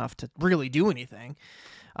powerful enough to really do anything.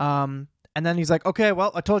 And then he's like, okay,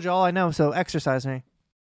 well, I told you all I know, so exercise me.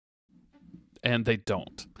 And they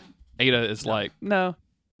don't. Ada is like, no,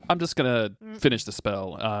 I'm just going to finish the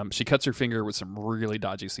spell. She cuts her finger with some really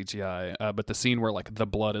dodgy CGI, but the scene where like the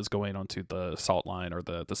blood is going onto the salt line, or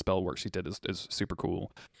the spell work she did is super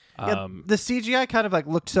cool. The CGI kind of like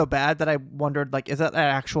looked so bad that I wondered, like, is that an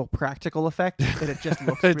actual practical effect? That it just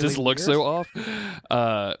looks really looks so off.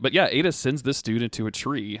 But yeah, Ada sends this dude into a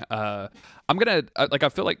tree. I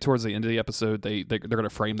feel like towards the end of the episode, they're going to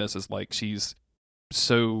frame this as like she has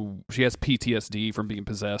PTSD from being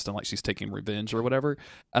possessed, and like she's taking revenge or whatever.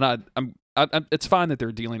 And I'm it's fine that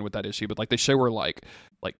they're dealing with that issue, but like they show her like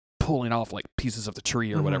pulling off like pieces of the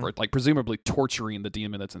tree or whatever, like presumably torturing the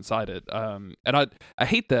demon that's inside it. And I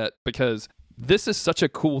hate that, because this is such a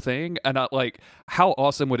cool thing, and how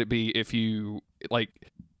awesome would it be if you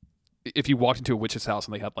walked into a witch's house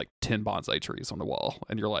and they had like 10 bonsai trees on the wall,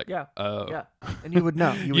 and you're like, yeah, and you would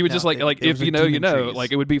know. You would just like if you know, trees.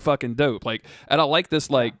 Like it would be fucking dope. Like, and I like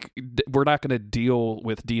this. Like, we're not going to deal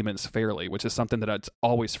with demons fairly, which is something that it's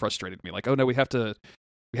always frustrated me. Like, oh no, we have to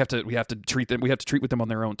treat them. We have to treat with them on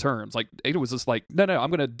their own terms. Like Ada was just like, no, I'm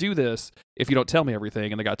going to do this if you don't tell me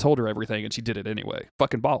everything. And the guy told her everything, and she did it anyway.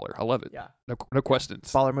 Fucking baller. I love it. Yeah. No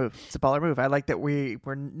questions. Baller move. It's a baller move. I like that we're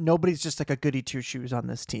nobody's just like a goody two shoes on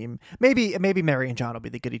this team. Maybe Mary and John will be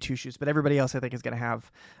the goody two shoes, but everybody else I think is going to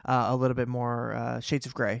have a little bit more shades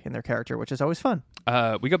of gray in their character, which is always fun.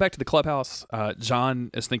 We go back to the clubhouse. John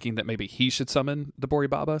is thinking that maybe he should summon the Bori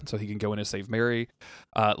Baba so he can go in and save Mary.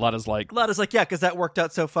 Lada's like, yeah, because that worked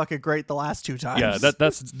out so fucking great the last two times. Yeah,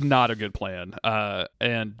 that's not a good plan.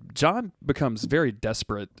 And John becomes very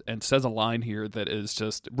desperate and says a line here that is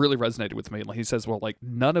just really resonated with me. He says, well, like,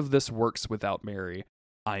 none of this works without Mary.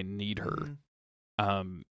 I need her.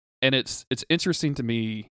 And it's interesting to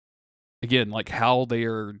me, again, like how they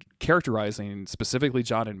are characterizing specifically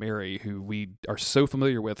John and Mary, who we are so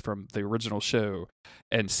familiar with from the original show,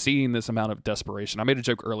 and seeing this amount of desperation. I made a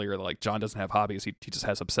joke earlier that like John doesn't have hobbies, he just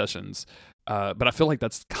has obsessions. But I feel like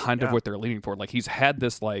that's kind of what they're leaning for. Like, he's had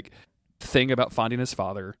this like thing about finding his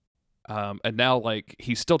father. And now, like,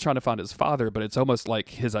 he's still trying to find his father, but it's almost like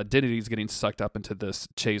his identity is getting sucked up into this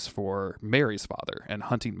chase for Mary's father and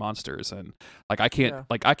hunting monsters. And like, I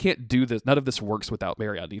can't do this. None of this works without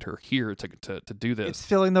Mary. I need her here to do this. It's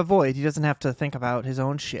filling the void. He doesn't have to think about his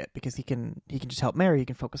own shit because he can just help Mary. He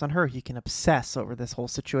can focus on her. He can obsess over this whole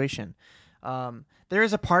situation. There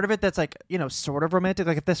is a part of it that's like, sort of romantic.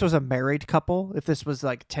 Like if this was a married couple, if this was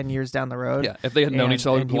like 10 years down the road. Yeah, if they had known each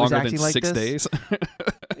other longer than like 6 days.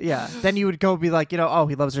 Yeah, then you would go be like, oh,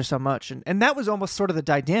 he loves her so much. And that was almost sort of the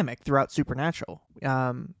dynamic throughout Supernatural.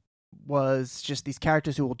 Was just these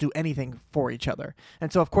characters who will do anything for each other.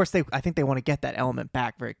 And so, of course, I think they want to get that element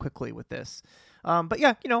back very quickly with this. But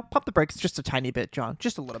yeah, pump the brakes just a tiny bit, John.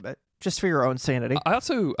 Just a little bit. Just for your own sanity. I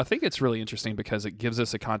think it's really interesting because it gives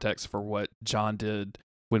us a context for what John did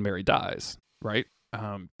when Mary dies, right?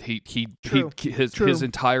 His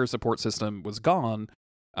entire support system was gone.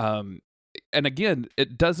 And again,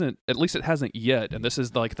 it doesn't, at least it hasn't yet, and this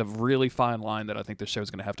is like the really fine line that I think the show is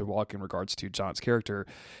going to have to walk in regards to John's character,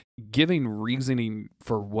 giving reasoning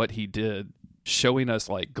for what he did, showing us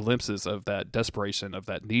like glimpses of that desperation, of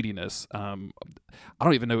that neediness. I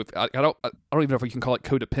don't even know if I don't even know if we can call it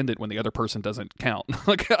codependent when the other person doesn't count.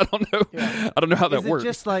 Like I don't know, I don't know how that works.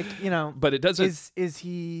 Just like but it doesn't. Is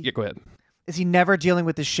he? Yeah, go ahead. Is he never dealing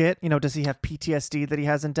with his shit? Does he have PTSD that he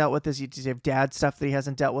hasn't dealt with? Does he have dad stuff that he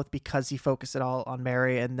hasn't dealt with because he focused it all on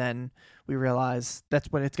Mary? And then we realize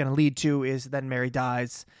that's what it's going to lead to is then Mary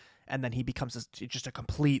dies. And then he becomes just a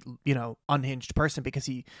complete, unhinged person because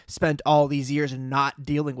he spent all these years not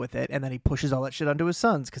dealing with it. And then he pushes all that shit onto his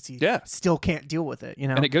sons because he still can't deal with it,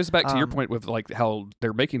 And it goes back to your point with like how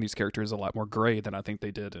they're making these characters a lot more gray than I think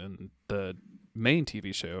they did in the main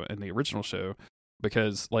TV show and the original show.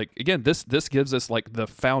 Because, like, again, this gives us, like, the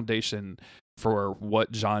foundation for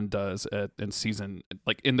what John does in season,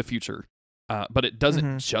 like, in the future. But it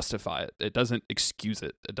doesn't justify it. It doesn't excuse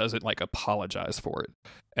it. It doesn't, like, apologize for it.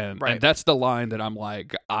 And that's the line that I'm,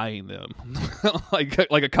 like, eyeing them. like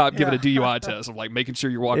a cop giving a DUI test. I'm, like, making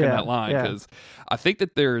sure you're walking that line. Because I think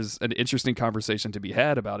that there's an interesting conversation to be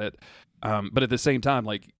had about it. But at the same time,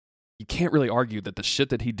 like, you can't really argue that the shit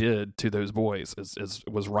that he did to those boys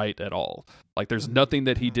was right at all. Like, there's nothing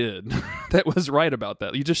that he did that was right about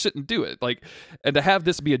that. You just shouldn't do it. Like, and to have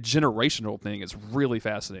this be a generational thing is really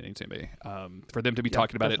fascinating to me. For them to be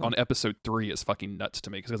talking about it on episode 3 is fucking nuts to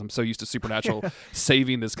me because I'm so used to Supernatural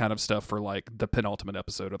saving this kind of stuff for like the penultimate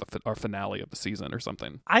episode or finale of the season or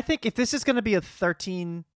something. I think if this is going to be a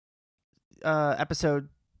 13 episode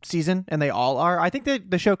season, and they all are, I think that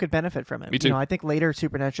the show could benefit from it. Me too. I think later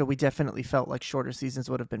Supernatural, we definitely felt like shorter seasons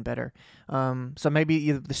would have been better. So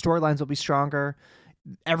maybe the storylines will be stronger.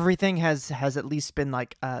 Everything has at least been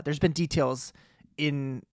like, there's been details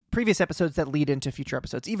in previous episodes that lead into future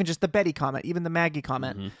episodes. Even just the Betty comment, even the Maggie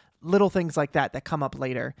comment, little things like that come up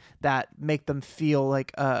later that make them feel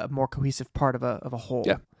like a more cohesive part of a whole,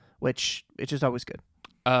 which is always good.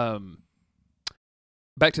 Back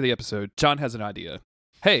to the episode. John has an idea.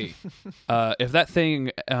 Hey, if that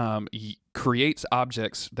thing creates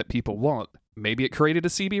objects that people want, maybe it created a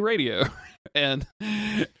CB radio. And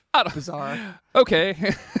bizarre.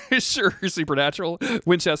 Okay, sure, Supernatural.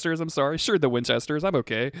 Winchesters, I'm sorry. Sure, the Winchesters, I'm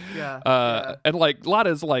okay. Yeah. And like,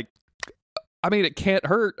 Lotta's like, I mean, it can't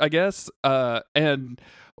hurt, I guess. And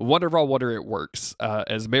wonder of all wonder, it works.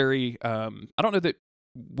 As Mary, I don't know that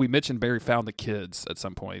we mentioned Mary found the kids at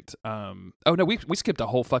some point. Oh no, we skipped a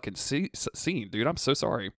whole fucking scene, dude. I'm so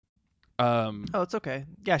sorry. Oh, it's okay.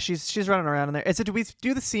 Yeah, she's running around in there. Do we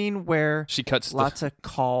do the scene where she cuts Lotta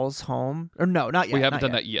calls home? Or no, not yet. We haven't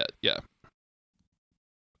done that yet. Yeah.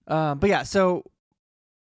 But yeah, so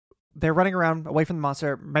they're running around away from the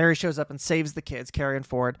monster. Mary shows up and saves the kids, Carrie and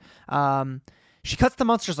Ford. She cuts the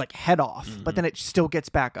monster's like head off, but then it still gets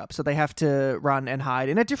back up. So they have to run and hide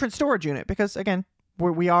in a different storage unit because, again,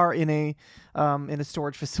 we are in a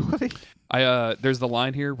storage facility. There's the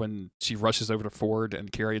line here when she rushes over to Ford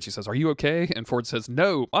and Carrie and she says, "Are you okay?" And Ford says,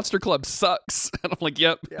 "No, Monster Club sucks." And I'm like,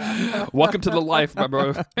 "Yep, welcome to the life, my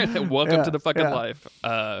bro. Welcome to the fucking life."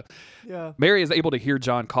 Mary is able to hear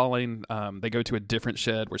John calling. They go to a different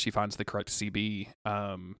shed where she finds the correct CB.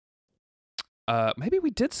 Maybe we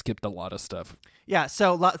did skip the Lotta stuff. Yeah,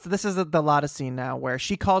 so this is the Lotta scene now where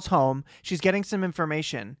she calls home. She's getting some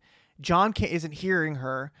information. John isn't hearing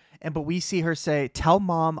her, but we see her say, "Tell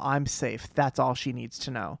Mom I'm safe." That's all she needs to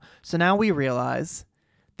know. So now we realize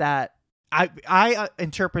that I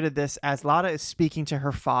interpreted this as Lotta is speaking to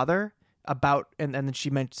her father about, and then she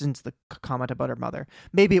mentions the comment about her mother.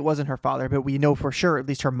 Maybe it wasn't her father, but we know for sure at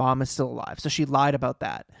least her mom is still alive. So she lied about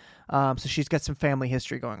that. So she's got some family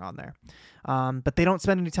history going on there. But they don't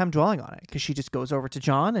spend any time dwelling on it because she just goes over to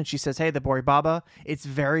John and she says, hey, the Bori Baba, it's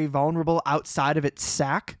very vulnerable outside of its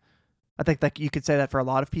sack. I think like you could say that for a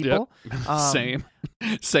lot of people. Yep.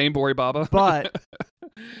 Same Bori Baba.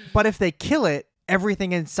 but if they kill it,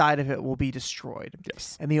 everything inside of it will be destroyed.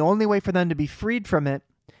 Yes. And the only way for them to be freed from it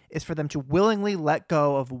is for them to willingly let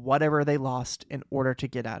go of whatever they lost in order to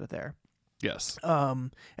get out of there. Yes.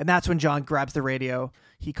 And that's when John grabs the radio.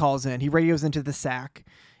 He calls in. He radios into the sack,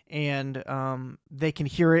 and they can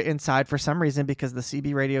hear it inside for some reason because the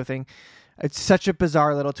CB radio thing. It's such a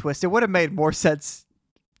bizarre little twist. It would have made more sense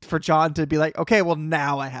for John to be like, okay, well,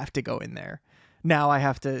 now I have to go in there. Now I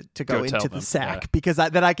have to go into the sack because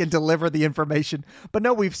then I can deliver the information. But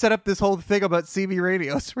no, we've set up this whole thing about CB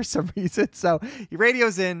radios for some reason. So he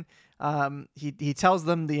radios in. He tells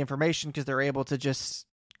them the information because they're able to just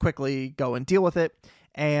quickly go and deal with it.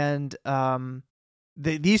 And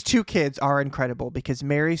these two kids are incredible because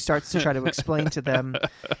Mary starts to try to explain to them,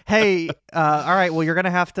 hey, all right, well, you're going to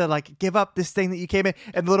have to like give up this thing that you came in.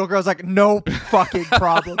 And the little girl's like, no fucking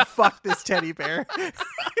problem. Fuck this teddy bear.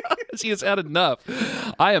 She has had enough.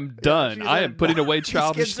 I am done. I am putting away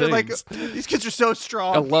childish things. These kids are so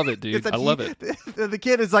strong. I love it, dude. I love it. The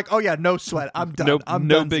kid is like, oh yeah, no sweat. I'm done.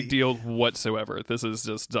 No big deal whatsoever. This is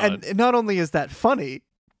just done. And not only is that funny,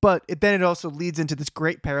 but then it also leads into this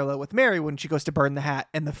great parallel with Mary when she goes to burn the hat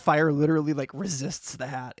and the fire literally like resists the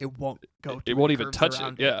hat. It won't go. It won't even touch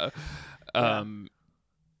it. Yeah. And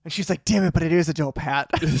she's like, damn it, but it is a dope hat.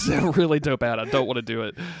 It's a really dope hat. I don't want to do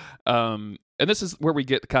it. And this is where we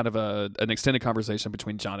get kind of an extended conversation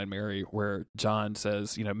between John and Mary where John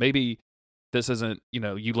says, maybe this isn't,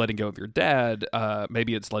 you letting go of your dad.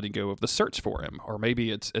 Maybe it's letting go of the search for him, or maybe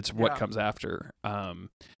it's what comes after.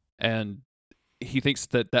 And he thinks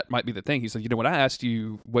that might be the thing. He said, when I asked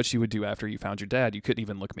you what you would do after you found your dad, you couldn't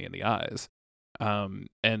even look me in the eyes.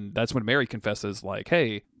 And that's when Mary confesses, like,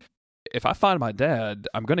 hey, if I find my dad,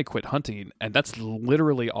 I'm going to quit hunting. And that's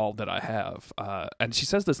literally all that I have. And she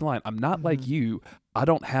says this line, I'm not like you. I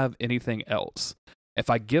don't have anything else. If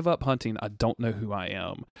I give up hunting, I don't know who I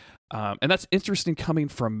am. And that's interesting coming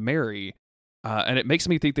from Mary. And it makes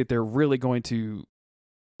me think that they're really going to,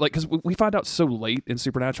 like, because we find out so late in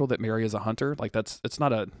Supernatural that Mary is a hunter. Like, it's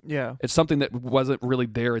something that wasn't really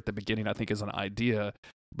there at the beginning, I think, as an idea.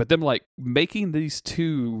 But them, like, making these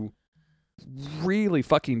two really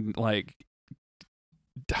fucking, like,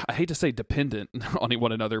 I hate to say dependent on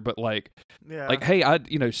one another, but like, hey,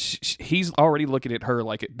 he's already looking at her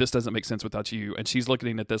like, this doesn't make sense without you. And she's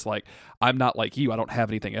looking at this like, I'm not like you. I don't have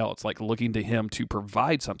anything else. Like, looking to him to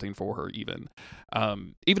provide something for her, even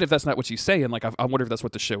if that's not what she's saying. Like, I wonder if that's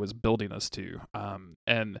what the show is building us to.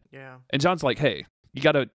 And John's like, hey, you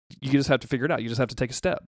just have to figure it out. You just have to take a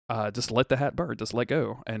step. Just let the hat burn. Just let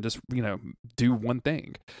go and just, do one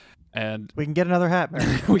thing. And we can get another hat,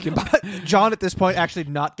 Mary. We can. John at this point actually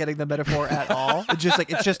not getting the metaphor at all. It's just like,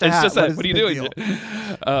 it's just a hat. Just what are you doing?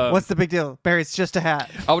 What's the big deal, Barry? It's just a hat.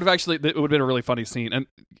 I would have actually. It would have been a really funny scene, and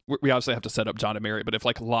we obviously have to set up John and Mary. But if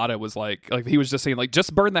like Lotta was like he was just saying like,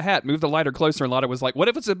 just burn the hat, move the lighter closer, and Lotta was like, what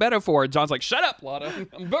if it's a metaphor? And John's like, shut up, Lotta.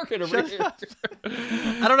 I'm working over here.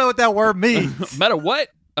 I don't know what that word means. Meta what?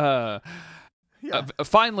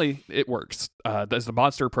 Finally, it works. As the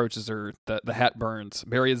monster approaches her, the hat burns.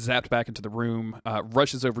 Mary is zapped back into the room,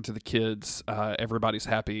 rushes over to the kids. Everybody's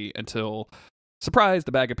happy until, surprise,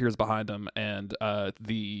 the bag appears behind them, and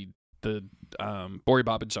the Bori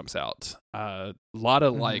Baba jumps out. Lotta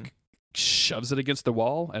like shoves it against the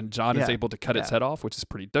wall, and John is able to cut its head off, which is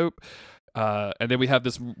pretty dope. And then we have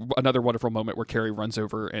another wonderful moment where Carrie runs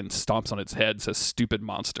over and stomps on its head, says "stupid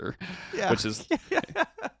monster," which is.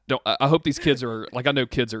 I hope these kids are like, I know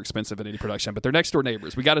kids are expensive in any production, but they're next door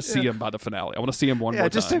neighbors. We got to see them by the finale. I want to see them one more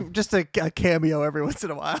time. Just a cameo every once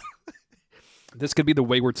in a while. This could be the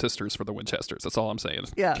Wayward Sisters for the Winchesters. That's all I'm saying.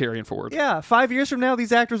 Yeah. Carrying forward. Yeah. 5 years from now,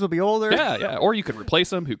 these actors will be older. Yeah. Or you could replace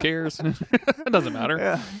them. Who cares? It doesn't matter.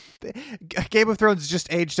 Yeah. Game of Thrones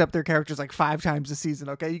just aged up their characters like 5 times a season.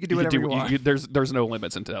 Okay, you can do whatever you want. There's no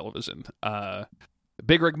limits in television.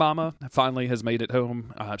 Big Rig Mama finally has made it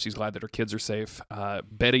home. She's glad that her kids are safe.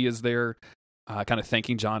 Betty is there, kind of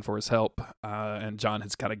thanking John for his help. And John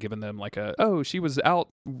has kind of given them like she was out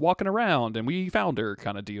walking around and we found her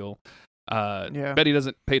kind of deal. Betty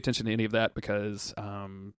doesn't pay attention to any of that because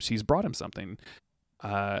she's brought him something.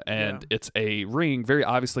 It's a ring, very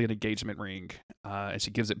obviously an engagement ring. And she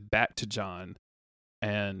gives it back to John.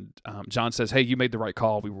 And John says, hey, you made the right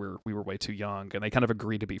call. We were way too young. And they kind of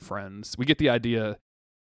agree to be friends. We get the idea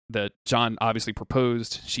that John obviously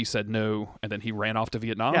proposed. She said no, and then he ran off to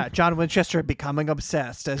Vietnam. Yeah, John Winchester becoming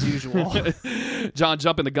obsessed as usual. John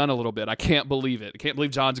jumping the gun a little bit. I can't believe it. I can't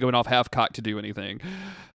believe John's going off half cocked to do anything.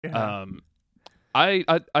 Yeah.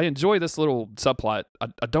 I enjoy this little subplot.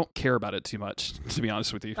 I don't care about it too much, to be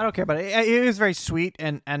honest with you. I don't care, but it is very sweet,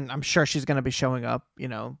 and I'm sure she's going to be showing up,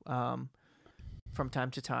 from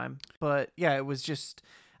time to time. But yeah, it was just,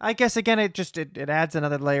 I guess again, it adds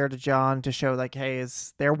another layer to John to show like, hey,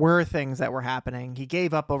 there were things that were happening. He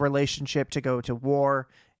gave up a relationship to go to war,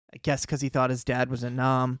 I guess because he thought his dad was in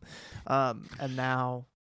Nam, and now.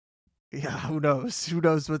 Yeah, who knows? Who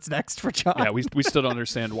knows what's next for John? Yeah, we still don't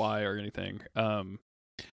understand why or anything.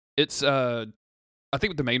 It's I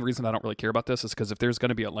think the main reason I don't really care about this is because if there's going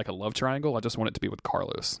to be a love triangle, I just want it to be with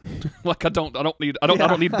Carlos. I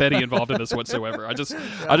don't need Betty involved in this whatsoever. I just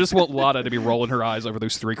want Lotta to be rolling her eyes over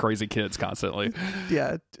those three crazy kids constantly.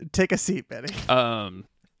 Yeah, take a seat, Betty.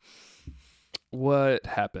 What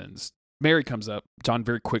happens? Mary comes up. John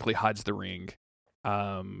very quickly hides the ring.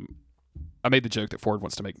 I made the joke that Ford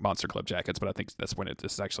wants to make Monster Club jackets, but I think that's when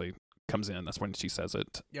this actually comes in. That's when she says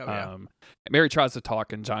it. Yeah. Mary tries to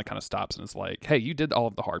talk, and John kind of stops and is like, hey, you did all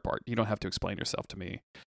of the hard part. You don't have to explain yourself to me.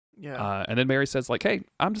 Yeah. And then Mary says, like, hey,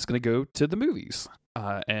 I'm just going to go to the movies.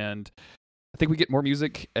 And I think we get more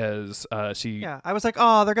music as she... Yeah, I was like,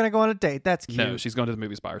 oh, they're going to go on a date. That's cute. No, she's going to the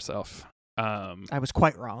movies by herself. I was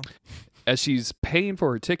quite wrong. As she's paying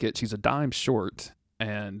for her ticket, she's a dime short,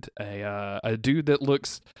 and a dude that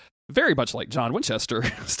looks... very much like John Winchester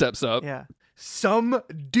steps up. Yeah. Some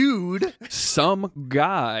dude. Some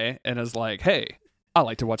guy, and is like, hey, I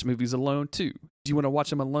like to watch movies alone too. Do you want to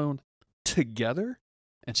watch them alone together?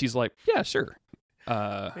 And she's like, yeah, sure.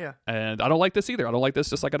 Yeah. And I don't like this either. I don't like this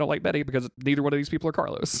just like I don't like Betty because neither one of these people are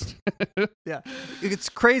Carlos. Yeah. It's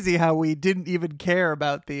crazy how we didn't even care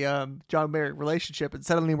about the John Mary relationship, and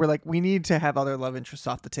suddenly we're like, we need to have other love interests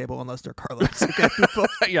off the table unless they're Carlos. Okay, people.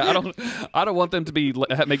 Yeah, I don't want them to be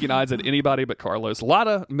making eyes at anybody but Carlos.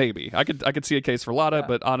 Lotta, maybe. I could see a case for Lotta,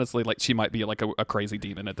 but honestly, like she might be like a crazy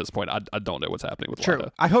demon at this point. I don't know what's happening with True.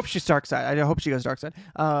 Lotta. I hope she's dark side. I hope she goes dark side.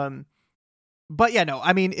 But yeah, no,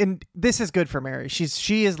 I mean, this is good for Mary.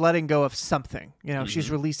 She is letting go of something. She's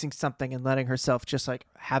releasing something and letting herself just like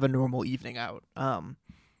have a normal evening out. And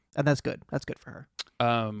that's good. That's good for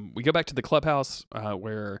her. We go back to the clubhouse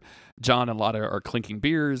where John and Lotta are clinking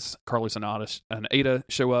beers. Carlos and Ada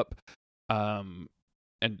show up and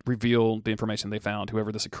reveal the information they found.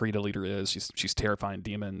 Whoever this Akrita leader is, she's terrifying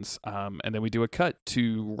demons. And then we do a cut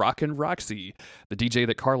to Rockin' Roxy, the DJ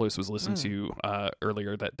that Carlos was listening to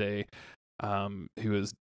earlier that day. Who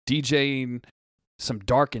is DJing some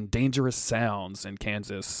dark and dangerous sounds in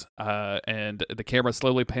Kansas. And the camera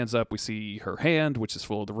slowly pans up. We see her hand, which is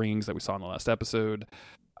full of the rings that we saw in the last episode.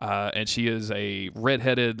 And she is a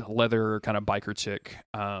redheaded leather kind of biker chick.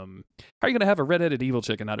 How are you going to have a redheaded evil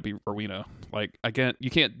chick and not be Rowena? Like, again,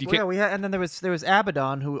 you can't. Yeah, and then there was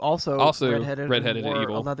Abaddon, who also redheaded and wore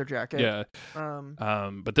evil. A leather jacket. Yeah.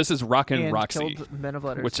 But this is Rockin' Roxy, killed Men of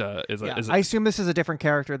Letters, which is I assume this is a different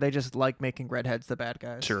character. They just like making redheads the bad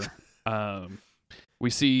guys. Sure.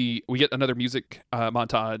 We get another music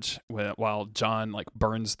montage while John like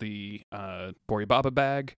burns the Bori Baba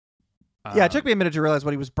bag. Yeah, it took me a minute to realize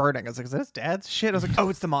what he was burning. I was like, is that his dad's shit? I was like, oh,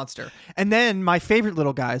 it's the monster. And then my favorite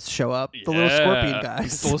little guys show up, the little scorpion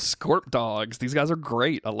guys. The little scorp dogs. These guys are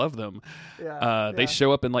great. I love them. Yeah, They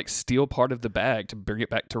show up and like steal part of the bag to bring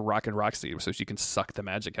it back to Rockin' Roxy so she can suck the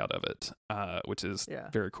magic out of it, which is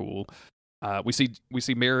very cool. We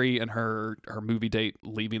see Mary and her movie date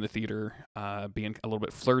leaving the theater, being a little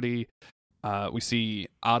bit flirty. We see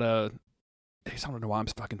Ada. I don't know why I'm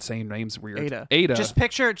fucking saying names weird. Ada. Just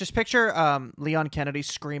picture Leon Kennedy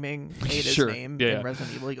screaming Ada's name in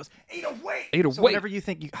Resident Evil. He goes, Ada, wait! Ada, so wait! Whatever you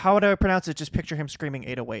think, how would I pronounce it? Just picture him screaming,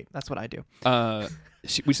 Ada, wait. That's what I do.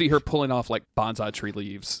 We see her pulling off like bonsai tree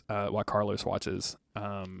leaves while Carlos watches.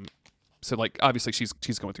 So like obviously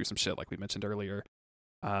she's going through some shit like we mentioned earlier.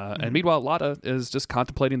 And meanwhile, Lotta is just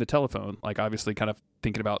contemplating the telephone, like obviously kind of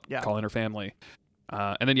thinking about calling her family.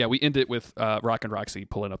 And then we end it with Rockin' Roxy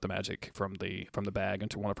pulling up the magic from the bag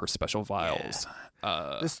into one of her special vials.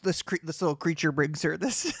 Yeah. This little creature brings her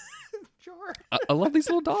this. Sure. I love these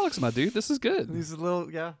little dogs, my dude. This is good. These little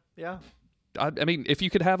yeah. I mean, if you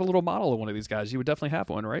could have a little model of one of these guys, you would definitely have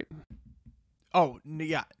one, right? Oh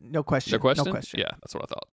yeah, no question. No question. No question. Yeah, that's what I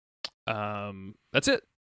thought. That's it.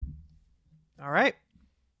 All right.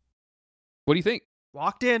 What do you think?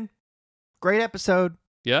 Walked in. Great episode.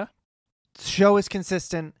 Yeah. Show is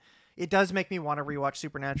consistent. It does make me want to rewatch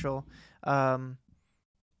Supernatural. And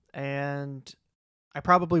I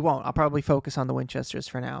probably won't. I'll probably focus on the Winchesters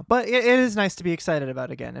for now. But it is nice to be excited about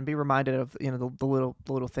it again and be reminded of the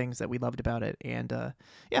little things that we loved about it. And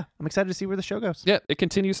yeah, I'm excited to see where the show goes. Yeah, it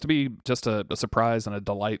continues to be just a surprise and a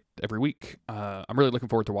delight every week. I'm really looking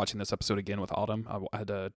forward to watching this episode again with Autumn.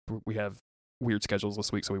 We have weird schedules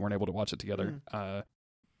this week, so we weren't able to watch it together.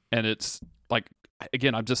 And it's like,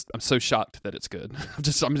 again, I'm so shocked that it's good.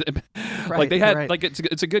 Like they had like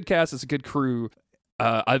it's a good cast, it's a good crew.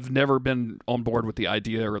 I've never been on board with the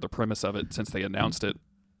idea or the premise of it since they announced it,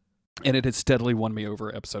 and it has steadily won me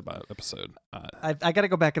over episode by episode. I got to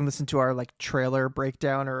go back and listen to our like trailer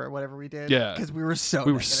breakdown or whatever we did. Yeah, because we were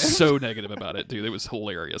so negative about it, dude. It was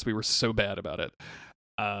hilarious. We were so bad about it.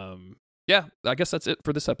 Yeah, I guess that's it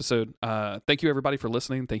for this episode. Thank you, everybody, for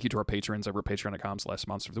listening. Thank you to our patrons over at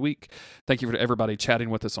patreon.com/monster of the week. Thank you for everybody chatting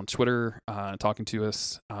with us on Twitter, talking to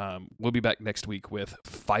us. We'll be back next week with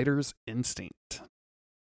Fighter's Instinct.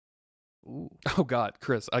 Ooh. Oh, God,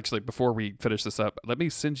 Chris, actually, before we finish this up, let me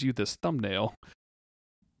send you this thumbnail.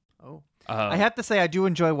 Oh. I have to say, I do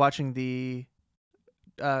enjoy watching the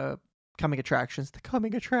coming attractions. The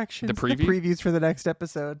previews for the next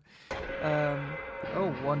episode.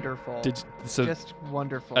 Oh, wonderful. Just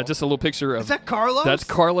wonderful. Just a little picture of... Is that Carlos? That's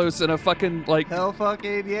Carlos in a fucking, like... Hell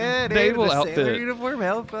fucking yeah, dude. Naval outfit. Sailor uniform,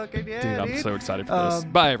 hell fucking yeah, dude. I'm so excited for this.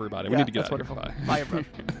 Bye, everybody. We need to get out of here. Bye. Bye,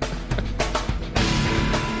 everybody.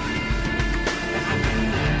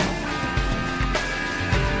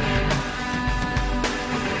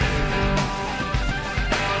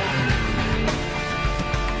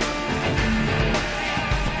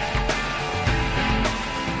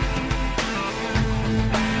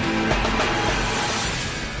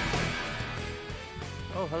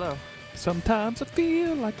 Hello. Sometimes I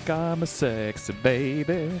feel like I'm a sexy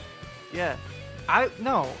baby. Yeah.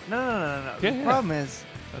 No. Yeah, The problem is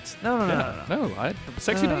I'm a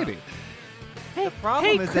sexy baby. The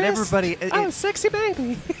problem is that everybody. I'm a sexy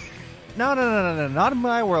baby. No, not in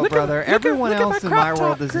my world, brother. Everyone else in my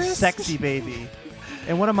world is a sexy baby.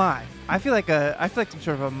 And what am I? I feel like some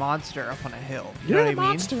sort of a monster up on a hill. You know what I mean?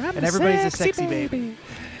 Monster. I'm and everybody's a sexy baby.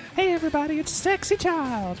 Hey, everybody! It's Sexy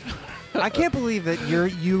Child. I can't believe that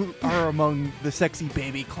you are among the sexy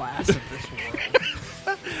baby class of this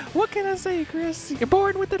world. What can I say, Chris? You're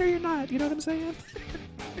born with it or you're not. You know what I'm saying?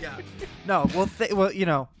 Yeah. No. Well,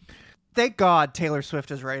 thank God Taylor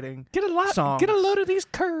Swift is writing songs. Get a load of these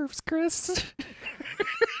curves, Chris.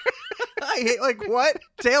 I hate what?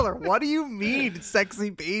 Taylor, what do you mean sexy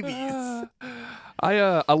babies?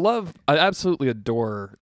 I absolutely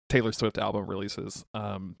adore Taylor Swift album releases.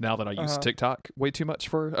 Now that I use TikTok way too much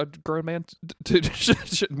for a grown man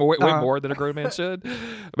way more than a grown man should,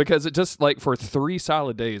 because it just like for 3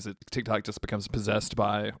 solid days, TikTok just becomes possessed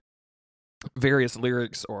by various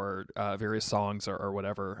lyrics or various songs or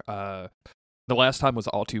whatever. The last time was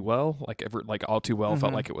All Too Well. All Too Well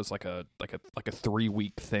felt like it was like a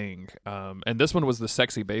 3-week thing. And this one was the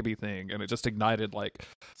sexy baby thing, and it just ignited like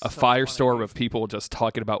a firestorm of people just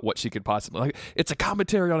talking about what she could possibly like. It's a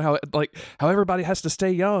commentary on how everybody has to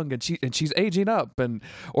stay young, and she's aging up,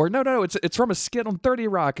 it's from a skit on 30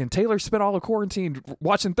 Rock, and Taylor spent all of quarantine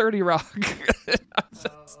watching 30 Rock.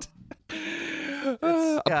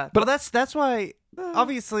 But that's why.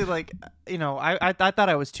 Obviously, I thought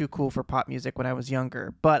I was too cool for pop music when I was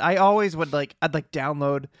younger, but I always would I'd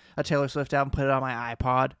download a Taylor Swift album, put it on my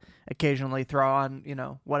iPod, occasionally throw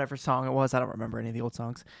on, whatever song it was. I don't remember any of the old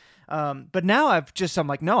songs. But now I'm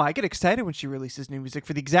like, no, I get excited when she releases new music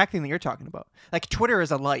for the exact thing that you're talking about. Like Twitter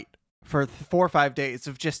is a light for 4 or 5 days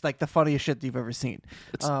of just like the funniest shit that you've ever seen.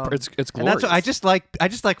 It's glorious. And that's what I just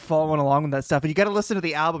like following along with that stuff. And you got to listen to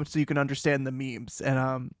the album so you can understand the memes.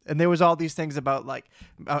 And there was all these things about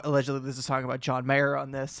allegedly there's a song about John Mayer on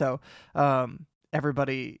this. So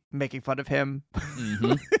everybody making fun of him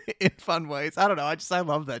in fun ways. I don't know. I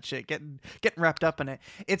love that shit. Getting wrapped up in it.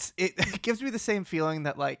 It gives me the same feeling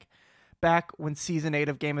that back when season 8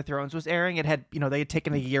 of Game of Thrones was airing, it had, they had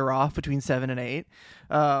taken a year off between 7 and 8.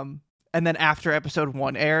 And then after episode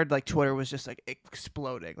 1 aired, Twitter was just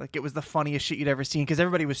exploding. It was the funniest shit you'd ever seen because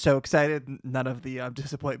everybody was so excited. None of the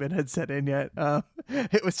disappointment had set in yet.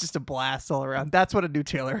 It was just a blast all around. That's what a new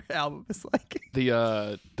Taylor album is like.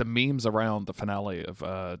 The memes around the finale of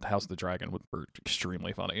House of the Dragon were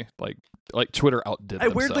extremely funny. Like Twitter outdid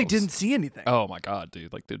themselves. I weirdly didn't see anything. Oh my god,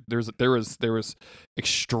 dude! There was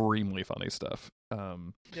extremely funny stuff.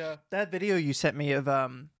 Yeah, that video you sent me of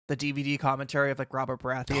the DVD commentary of Robert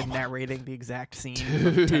Baratheon narrating the exact scene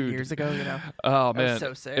from 10 years ago. Oh that man, was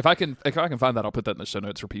so sick. If I can find that, I'll put that in the show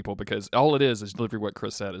notes for people, because all it is literally what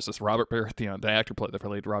Chris said. It's just Robert Baratheon, the actor that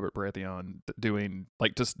played Robert Baratheon, doing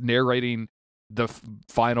just narrating the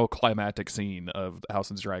final climactic scene of the House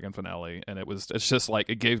and Dragon finale, and it's just like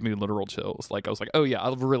it gave me literal chills. Like I was like, oh yeah,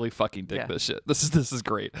 I really fucking dig this shit. This is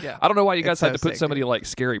great. Yeah. I don't know why you guys had to put sick, so many like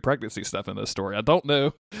scary pregnancy stuff in this story. I don't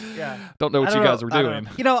know. Yeah. Don't know what you guys were doing.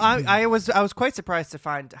 You know, I was quite surprised to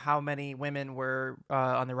find how many women were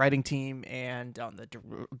on the writing team and on the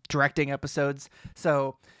directing episodes.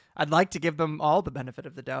 So I'd like to give them all the benefit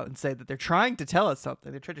of the doubt and say that they're trying to tell us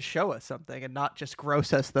something. They're trying to show us something and not just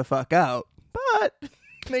gross us the fuck out. But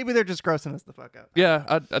maybe they're just grossing us the fuck out.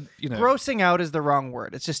 Yeah, Grossing out is the wrong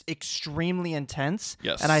word. It's just extremely intense.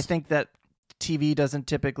 Yes. And I think that TV doesn't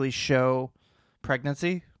typically show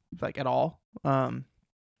pregnancy, like, at all.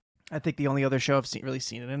 I think the only other show I've really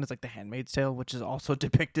seen it in is like The Handmaid's Tale, which is also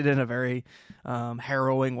depicted in a very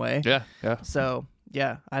harrowing way. Yeah. So,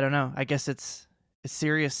 yeah, I don't know. I guess it's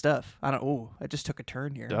serious stuff. I don't. Oh, I just took a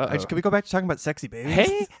turn here. Can we go back to talking about sexy babies?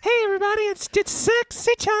 Hey, everybody! It's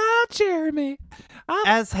sexy child Jeremy.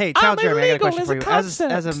 Child Jeremy, I got a question for you. As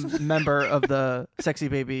a member of the sexy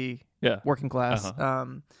baby working class,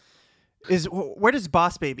 where does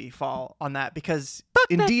Boss Baby fall on that? Because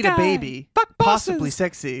indeed a baby, possibly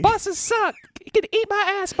sexy. Bosses suck. You can eat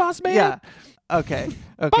my ass, boss man. Yeah. Okay.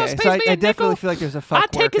 Boss So I definitely feel like there's a fuck. I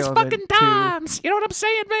take his fucking dimes. You know what I'm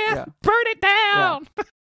saying, man? Yeah. Burn it down. Yeah.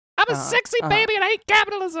 I'm a sexy baby and I hate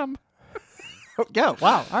capitalism. Yeah.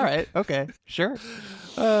 Wow. All right. Okay. Sure.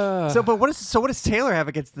 But what does Taylor have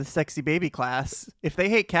against the sexy baby class? If they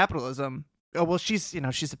hate capitalism, oh well, she's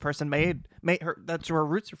a person made her. That's where her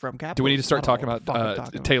roots are from. Capitalism. Do we need to start talking about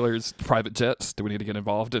Taylor's private jets? Do we need to get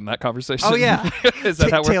involved in that conversation? Oh yeah. Is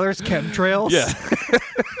that how Taylor's chemtrails? Yeah.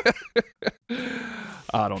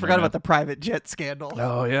 I don't forgot about the private jet scandal.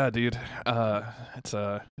 Oh yeah, dude. It's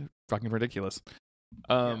fucking ridiculous.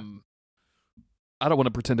 I don't want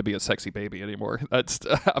to pretend to be a sexy baby anymore. That's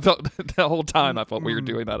I felt the whole time I felt weird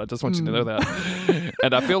doing that. I just want you to know that.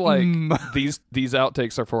 And I feel like these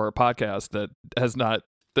outtakes are for our podcast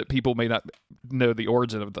that people may not know the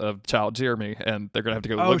origin of Child Jeremy, and they're gonna have to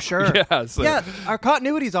go. Oh look. sure. Yeah. Our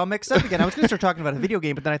continuity's all mixed up again. I was gonna start talking about a video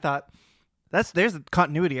game, but then I thought there's the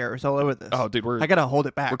continuity errors all over this. Oh, dude, I gotta hold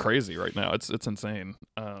it back. We're crazy right now. It's insane.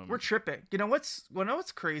 We're tripping. You know what's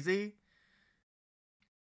crazy?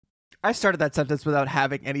 I started that sentence without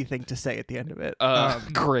having anything to say at the end of it.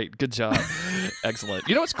 Great, good job, excellent.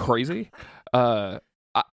 You know what's crazy? I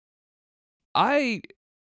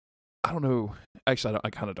don't know. Actually, I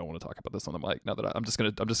kind of don't want to talk about this on the mic. Now that I'm just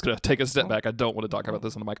gonna take a step back. I don't want to talk about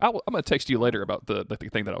this on the mic. I'm gonna text you later about the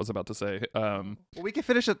thing that I was about to say. Well, we can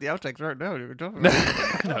finish up the outtakes right now.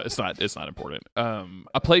 No, it's not important.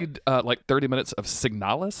 I played like 30 minutes of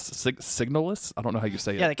Signalis. I don't know how you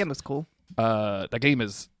say it. Yeah, that game was cool. That game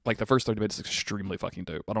is like the first 30 minutes is extremely fucking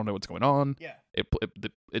dope. I don't know what's going on. Yeah,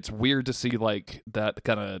 it's weird to see like that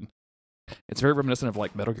kind of. It's very reminiscent of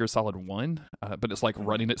like Metal Gear Solid 1, but it's like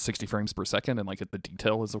running at 60 frames per second, and like the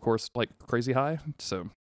detail is of course like crazy high.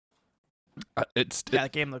 So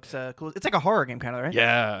that game looks cool. It's like a horror game kind of, right?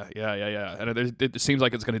 Yeah. And it seems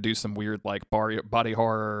like it's going to do some weird like body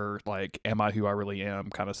horror, like am I who I really am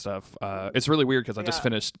kind of stuff. It's really weird because I just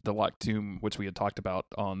finished The Locked Tomb, which we had talked about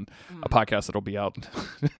on a podcast that'll be out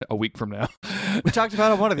a week from now. We talked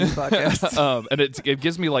about it on one of these podcasts. And it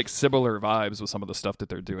gives me like similar vibes with some of the stuff that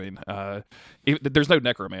they're doing. There's no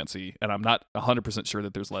necromancy, and I'm not 100% sure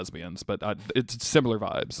that there's lesbians, but it's similar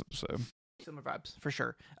vibes. So. Similar vibes, for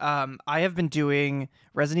sure. I have been doing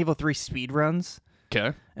Resident Evil 3 speedruns.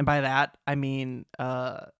 Okay. And by that, I mean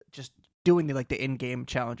just doing the in-game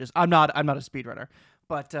challenges. I'm not a speedrunner,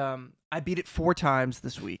 but I beat it 4 times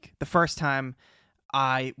this week. The first time,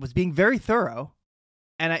 I was being very thorough,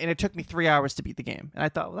 and it took me 3 hours to beat the game. And I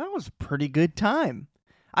thought, well, that was a pretty good time.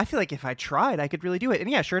 I feel like if I tried, I could really do it. And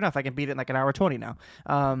yeah, sure enough, I can beat it in like an hour 20 now.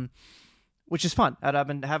 Which is fun. I've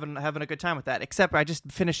been having a good time with that. Except I just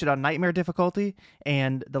finished it on Nightmare difficulty,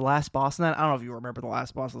 and the last boss in that, I don't know if you remember the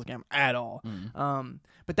last boss of the game at all.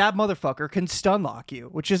 But that motherfucker can stun lock you,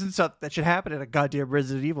 which isn't something that should happen in a goddamn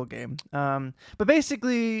Resident Evil game. But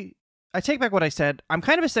basically, I take back what I said. I'm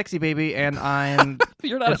kind of a sexy baby, and I'm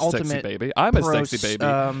You're not a sexy baby. I'm a sexy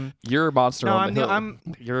baby. You're a monster on the hill.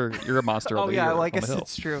 You're a monster on the hill. Oh yeah, well, I guess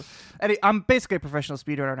it's true. I'm basically a professional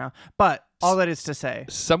speedrunner now. But all that is to say,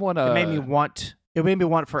 it made me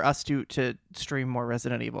want for us to stream more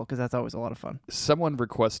Resident Evil, because that's always a lot of fun. Someone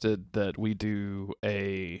requested that we do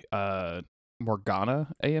a Morgana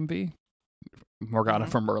AMV. Morgana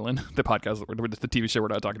from Merlin, the podcast, the TV show we're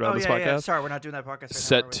not talking about on this podcast. Yeah. Sorry, we're not doing that podcast right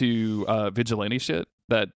set now, to vigilante shit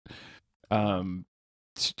that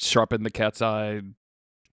sharpen the cat's eye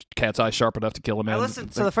sharp enough to kill a man.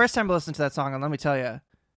 So the first time I listened to that song, and let me tell you,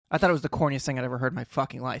 I thought it was the corniest thing I'd ever heard in my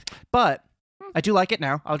fucking life. But I do like it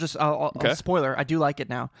now. I'll Okay. spoiler. I do like it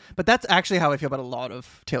now, but that's actually how I feel about a lot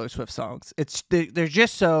of Taylor Swift songs. They're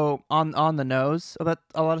just so on the nose about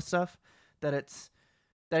a lot of stuff that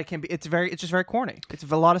it can be. It's just very corny.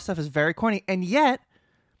 A lot of stuff is very corny, and yet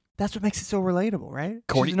that's what makes it so relatable, right?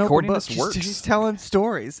 Corniness works. She's telling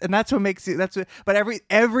stories, and that's what makes it. But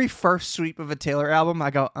every first sweep of a Taylor album,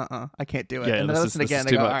 I go, I can't do it. Yeah, and then I listen again, and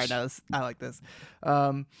I go, all right, no, I like this.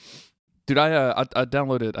 Dude, I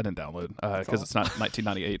downloaded. I didn't download because it's not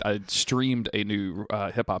 1998. I streamed a new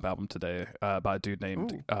hip hop album today by a dude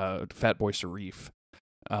named Fatboy Sharif,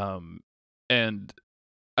 and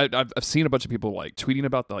I've seen a bunch of people like tweeting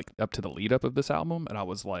about up to the lead up of this album, and I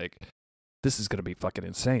was like, this is gonna be fucking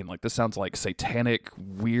insane. Like, this sounds like satanic,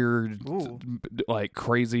 weird, like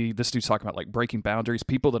crazy. This dude's talking about like breaking boundaries.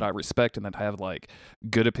 People that I respect and that have like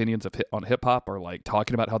good opinions on hip hop are like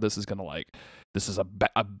talking about how this is gonna this is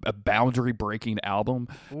a boundary breaking album.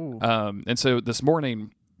 And so this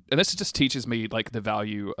morning, and this just teaches me like the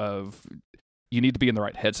value of you need to be in the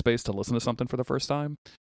right headspace to listen to something for the first time.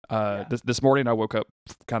 This morning I woke up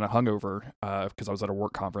kind of hungover because I was at a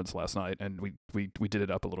work conference last night, and we did it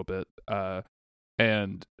up a little bit.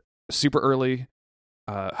 And super early,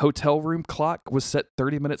 hotel room clock was set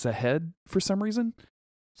 30 minutes ahead for some reason.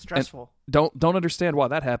 Stressful. And don't understand why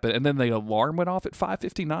that happened. And then the alarm went off at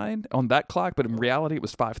 5:59 on that clock, but in reality it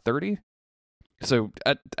was 5:30. So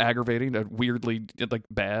aggravating, weirdly like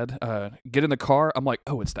bad. Get in the car. I'm like,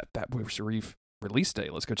 oh, it's that Fatboy Sharif release day.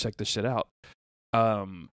 Let's go check this shit out.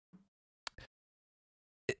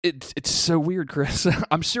 It's so weird, Chris.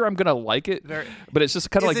 I'm sure I'm gonna like it, but it's just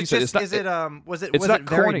kind of like you said. It's not. Was it very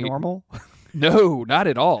corny. normal? No, not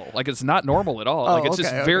at all. Like, it's not normal at all. Like, it's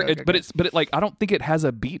just very. Okay. But it like I don't think it has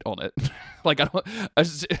a beat on it. Like I don't.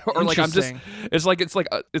 Or like I'm just. It's like you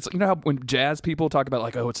know how when jazz people talk about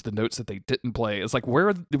like, oh, it's the notes that they didn't play. It's like, where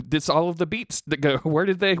are all of the beats that go? Where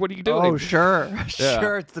did they? What are you doing? Oh, sure,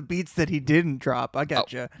 sure. It's the beats that he didn't drop. I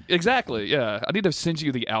gotcha. Exactly. Yeah. I need to send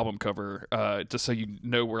you the album cover just so you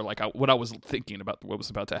know where what I was thinking about what was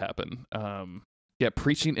about to happen. Yeah,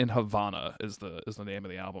 Preaching in Havana is the name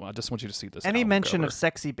of the album. I just want you to see this. Any mention cover. of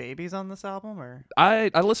sexy babies on this album, or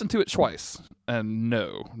I listened to it twice, and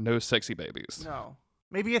no sexy babies. No,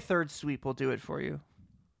 maybe a third sweep will do it for you.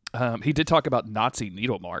 He did talk about Nazi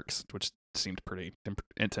needle marks, which seemed pretty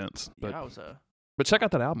intense. But, yeah, but check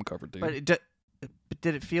out that album cover, dude. But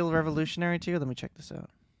did it feel revolutionary to you? Let me check this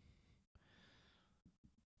out.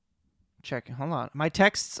 Hold on. My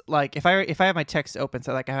texts, like if I have my text open,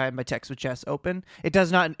 so like I have my text with Jess open, it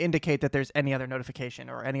does not indicate that there's any other notification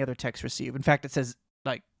or any other text received. In fact, it says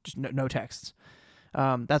like just no texts.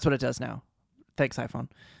 That's what it does now. Thanks, iPhone.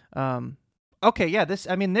 Okay, yeah. This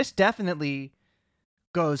definitely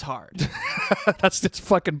goes hard. That's just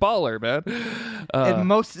fucking baller, man.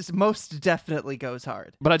 It most definitely goes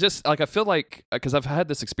hard. But I feel like, because I've had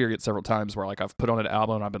this experience several times where like I've put on an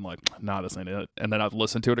album and I've been like, nah, this ain't it. And then I've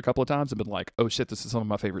listened to it a couple of times and been like, oh shit, this is some of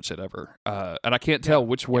my favorite shit ever. And I can't tell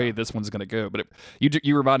which way this one's gonna go. But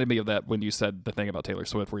you reminded me of that when you said the thing about Taylor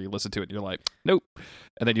Swift, where you listen to it and you're like, nope.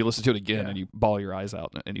 And then you listen to it again and you bawl your eyes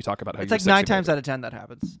out and you talk about how it's like 9 times out of 10 that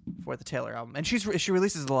happens for the Taylor album. And she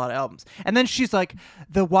releases a lot of albums. And then she's like,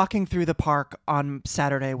 the walking through the park on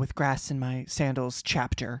Saturday with grass in my sandals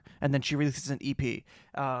chapter, and then she releases an EP.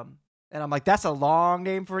 And I'm like, that's a long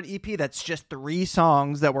name for an EP. That's just 3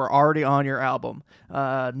 songs that were already on your album.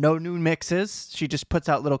 No new mixes. She just puts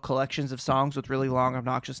out little collections of songs with really long,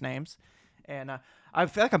 obnoxious names. And I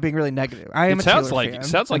feel like I'm being really negative. I am a Taylor fan. It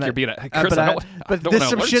sounds like you're being a Chris. But there's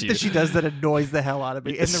some shit that she does that annoys the hell out of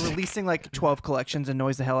me. And they're releasing like 12 collections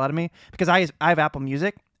annoys the hell out of me because I have Apple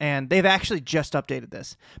Music and they've actually just updated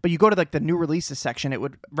this. But you go to like the new releases section,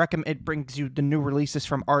 it brings you the new releases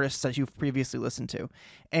from artists that you've previously listened to,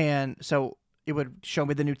 and so it would show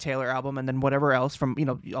me the new Taylor album and then whatever else from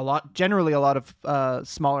generally a lot of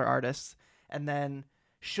smaller artists, and then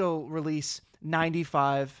she'll release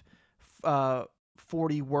 95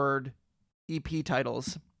 40-word EP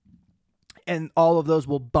titles, and all of those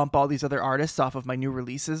will bump all these other artists off of my new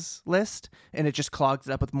releases list, and it just clogs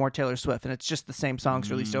it up with more Taylor Swift, and it's just the same songs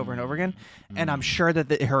released over and over again. And I'm sure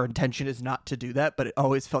that her intention is not to do that, but it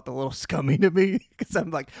always felt a little scummy to me because I'm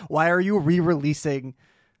like, why are you re-releasing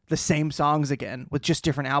the same songs again with just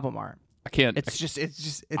different album art? I can't. It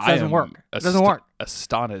doesn't work. It doesn't work.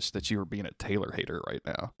 Astonished that you are being a Taylor hater right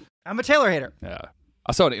now. I'm a Taylor hater. Yeah.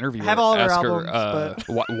 I saw an interview. I have all of her ask albums,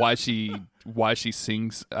 her why she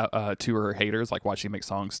sings to her haters, like why she makes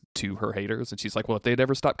songs to her haters, and she's like, "Well, if they'd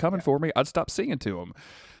ever stop coming for me, I'd stop singing to them."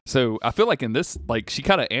 So I feel like in this, like she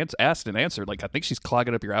kind of asked and answered. Like I think she's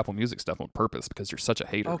clogging up your Apple Music stuff on purpose because you're such a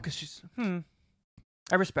hater. Oh, because she's.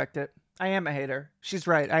 I respect it. I am a hater. She's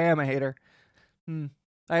right. I am a hater.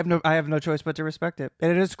 I have no choice but to respect it.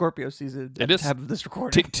 And it is Scorpio season. It is. Have this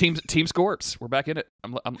recording. Team Scorps. We're back in it.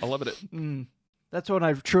 I'm loving it. That's when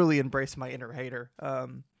I've truly embraced my inner hater.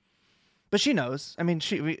 But she knows. I mean,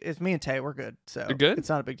 it's me and Tay. We're good. So You're good? It's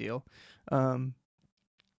not a big deal.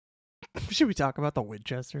 Should we talk about the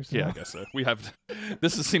Winchesters? Yeah, I guess so. We have.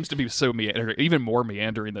 Seems to be so meandering, even more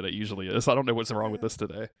meandering than it usually is. I don't know what's wrong with this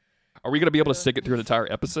today. Are we going to be able to stick it through an entire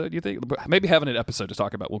episode, you think? Maybe having an episode to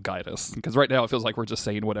talk about will guide us. Because right now it feels like we're just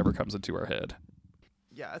saying whatever comes into our head.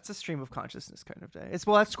 Yeah, it's a stream of consciousness kind of day.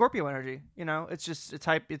 That's Scorpio energy. It's just a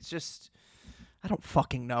type. It's just, I don't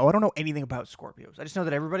fucking know. I don't know anything about Scorpios. I just know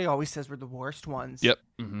that everybody always says we're the worst ones. Yep.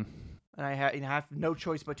 Mm-hmm. And I have no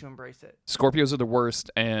choice but to embrace it. Scorpios are the worst,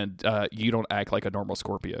 and you don't act like a normal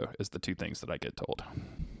Scorpio is the two things that I get told.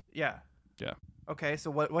 Yeah. Yeah. Okay, so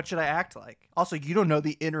what should I act like? Also, you don't know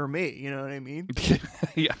the inner me. You know what I mean?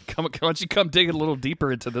 Yeah, why don't you come dig a little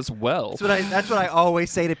deeper into this well? That's what I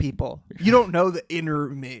always say to people. You don't know the inner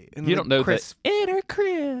me. And you don't know Chris. the inner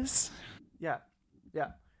Chris. Yeah.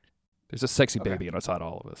 There's a sexy baby inside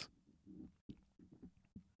all of us.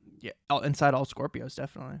 Yeah, inside all Scorpios,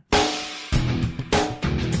 definitely.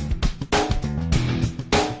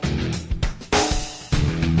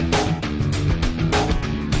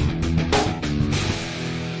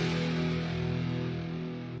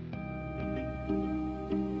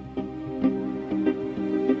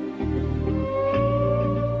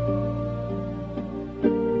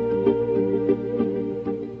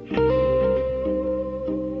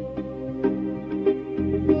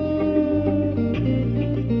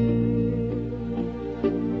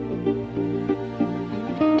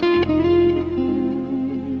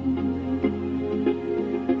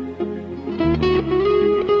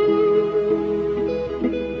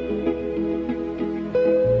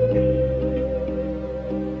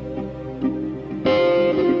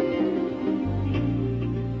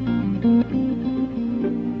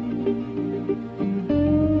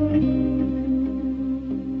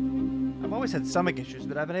 Had stomach issues,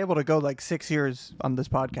 but I've been able to go like 6 years on this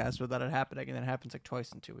podcast without it happening, and it happens like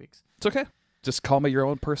twice in 2 weeks. It's okay. Just call me your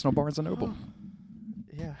own personal Barnes and Noble.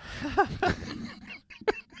 Yeah.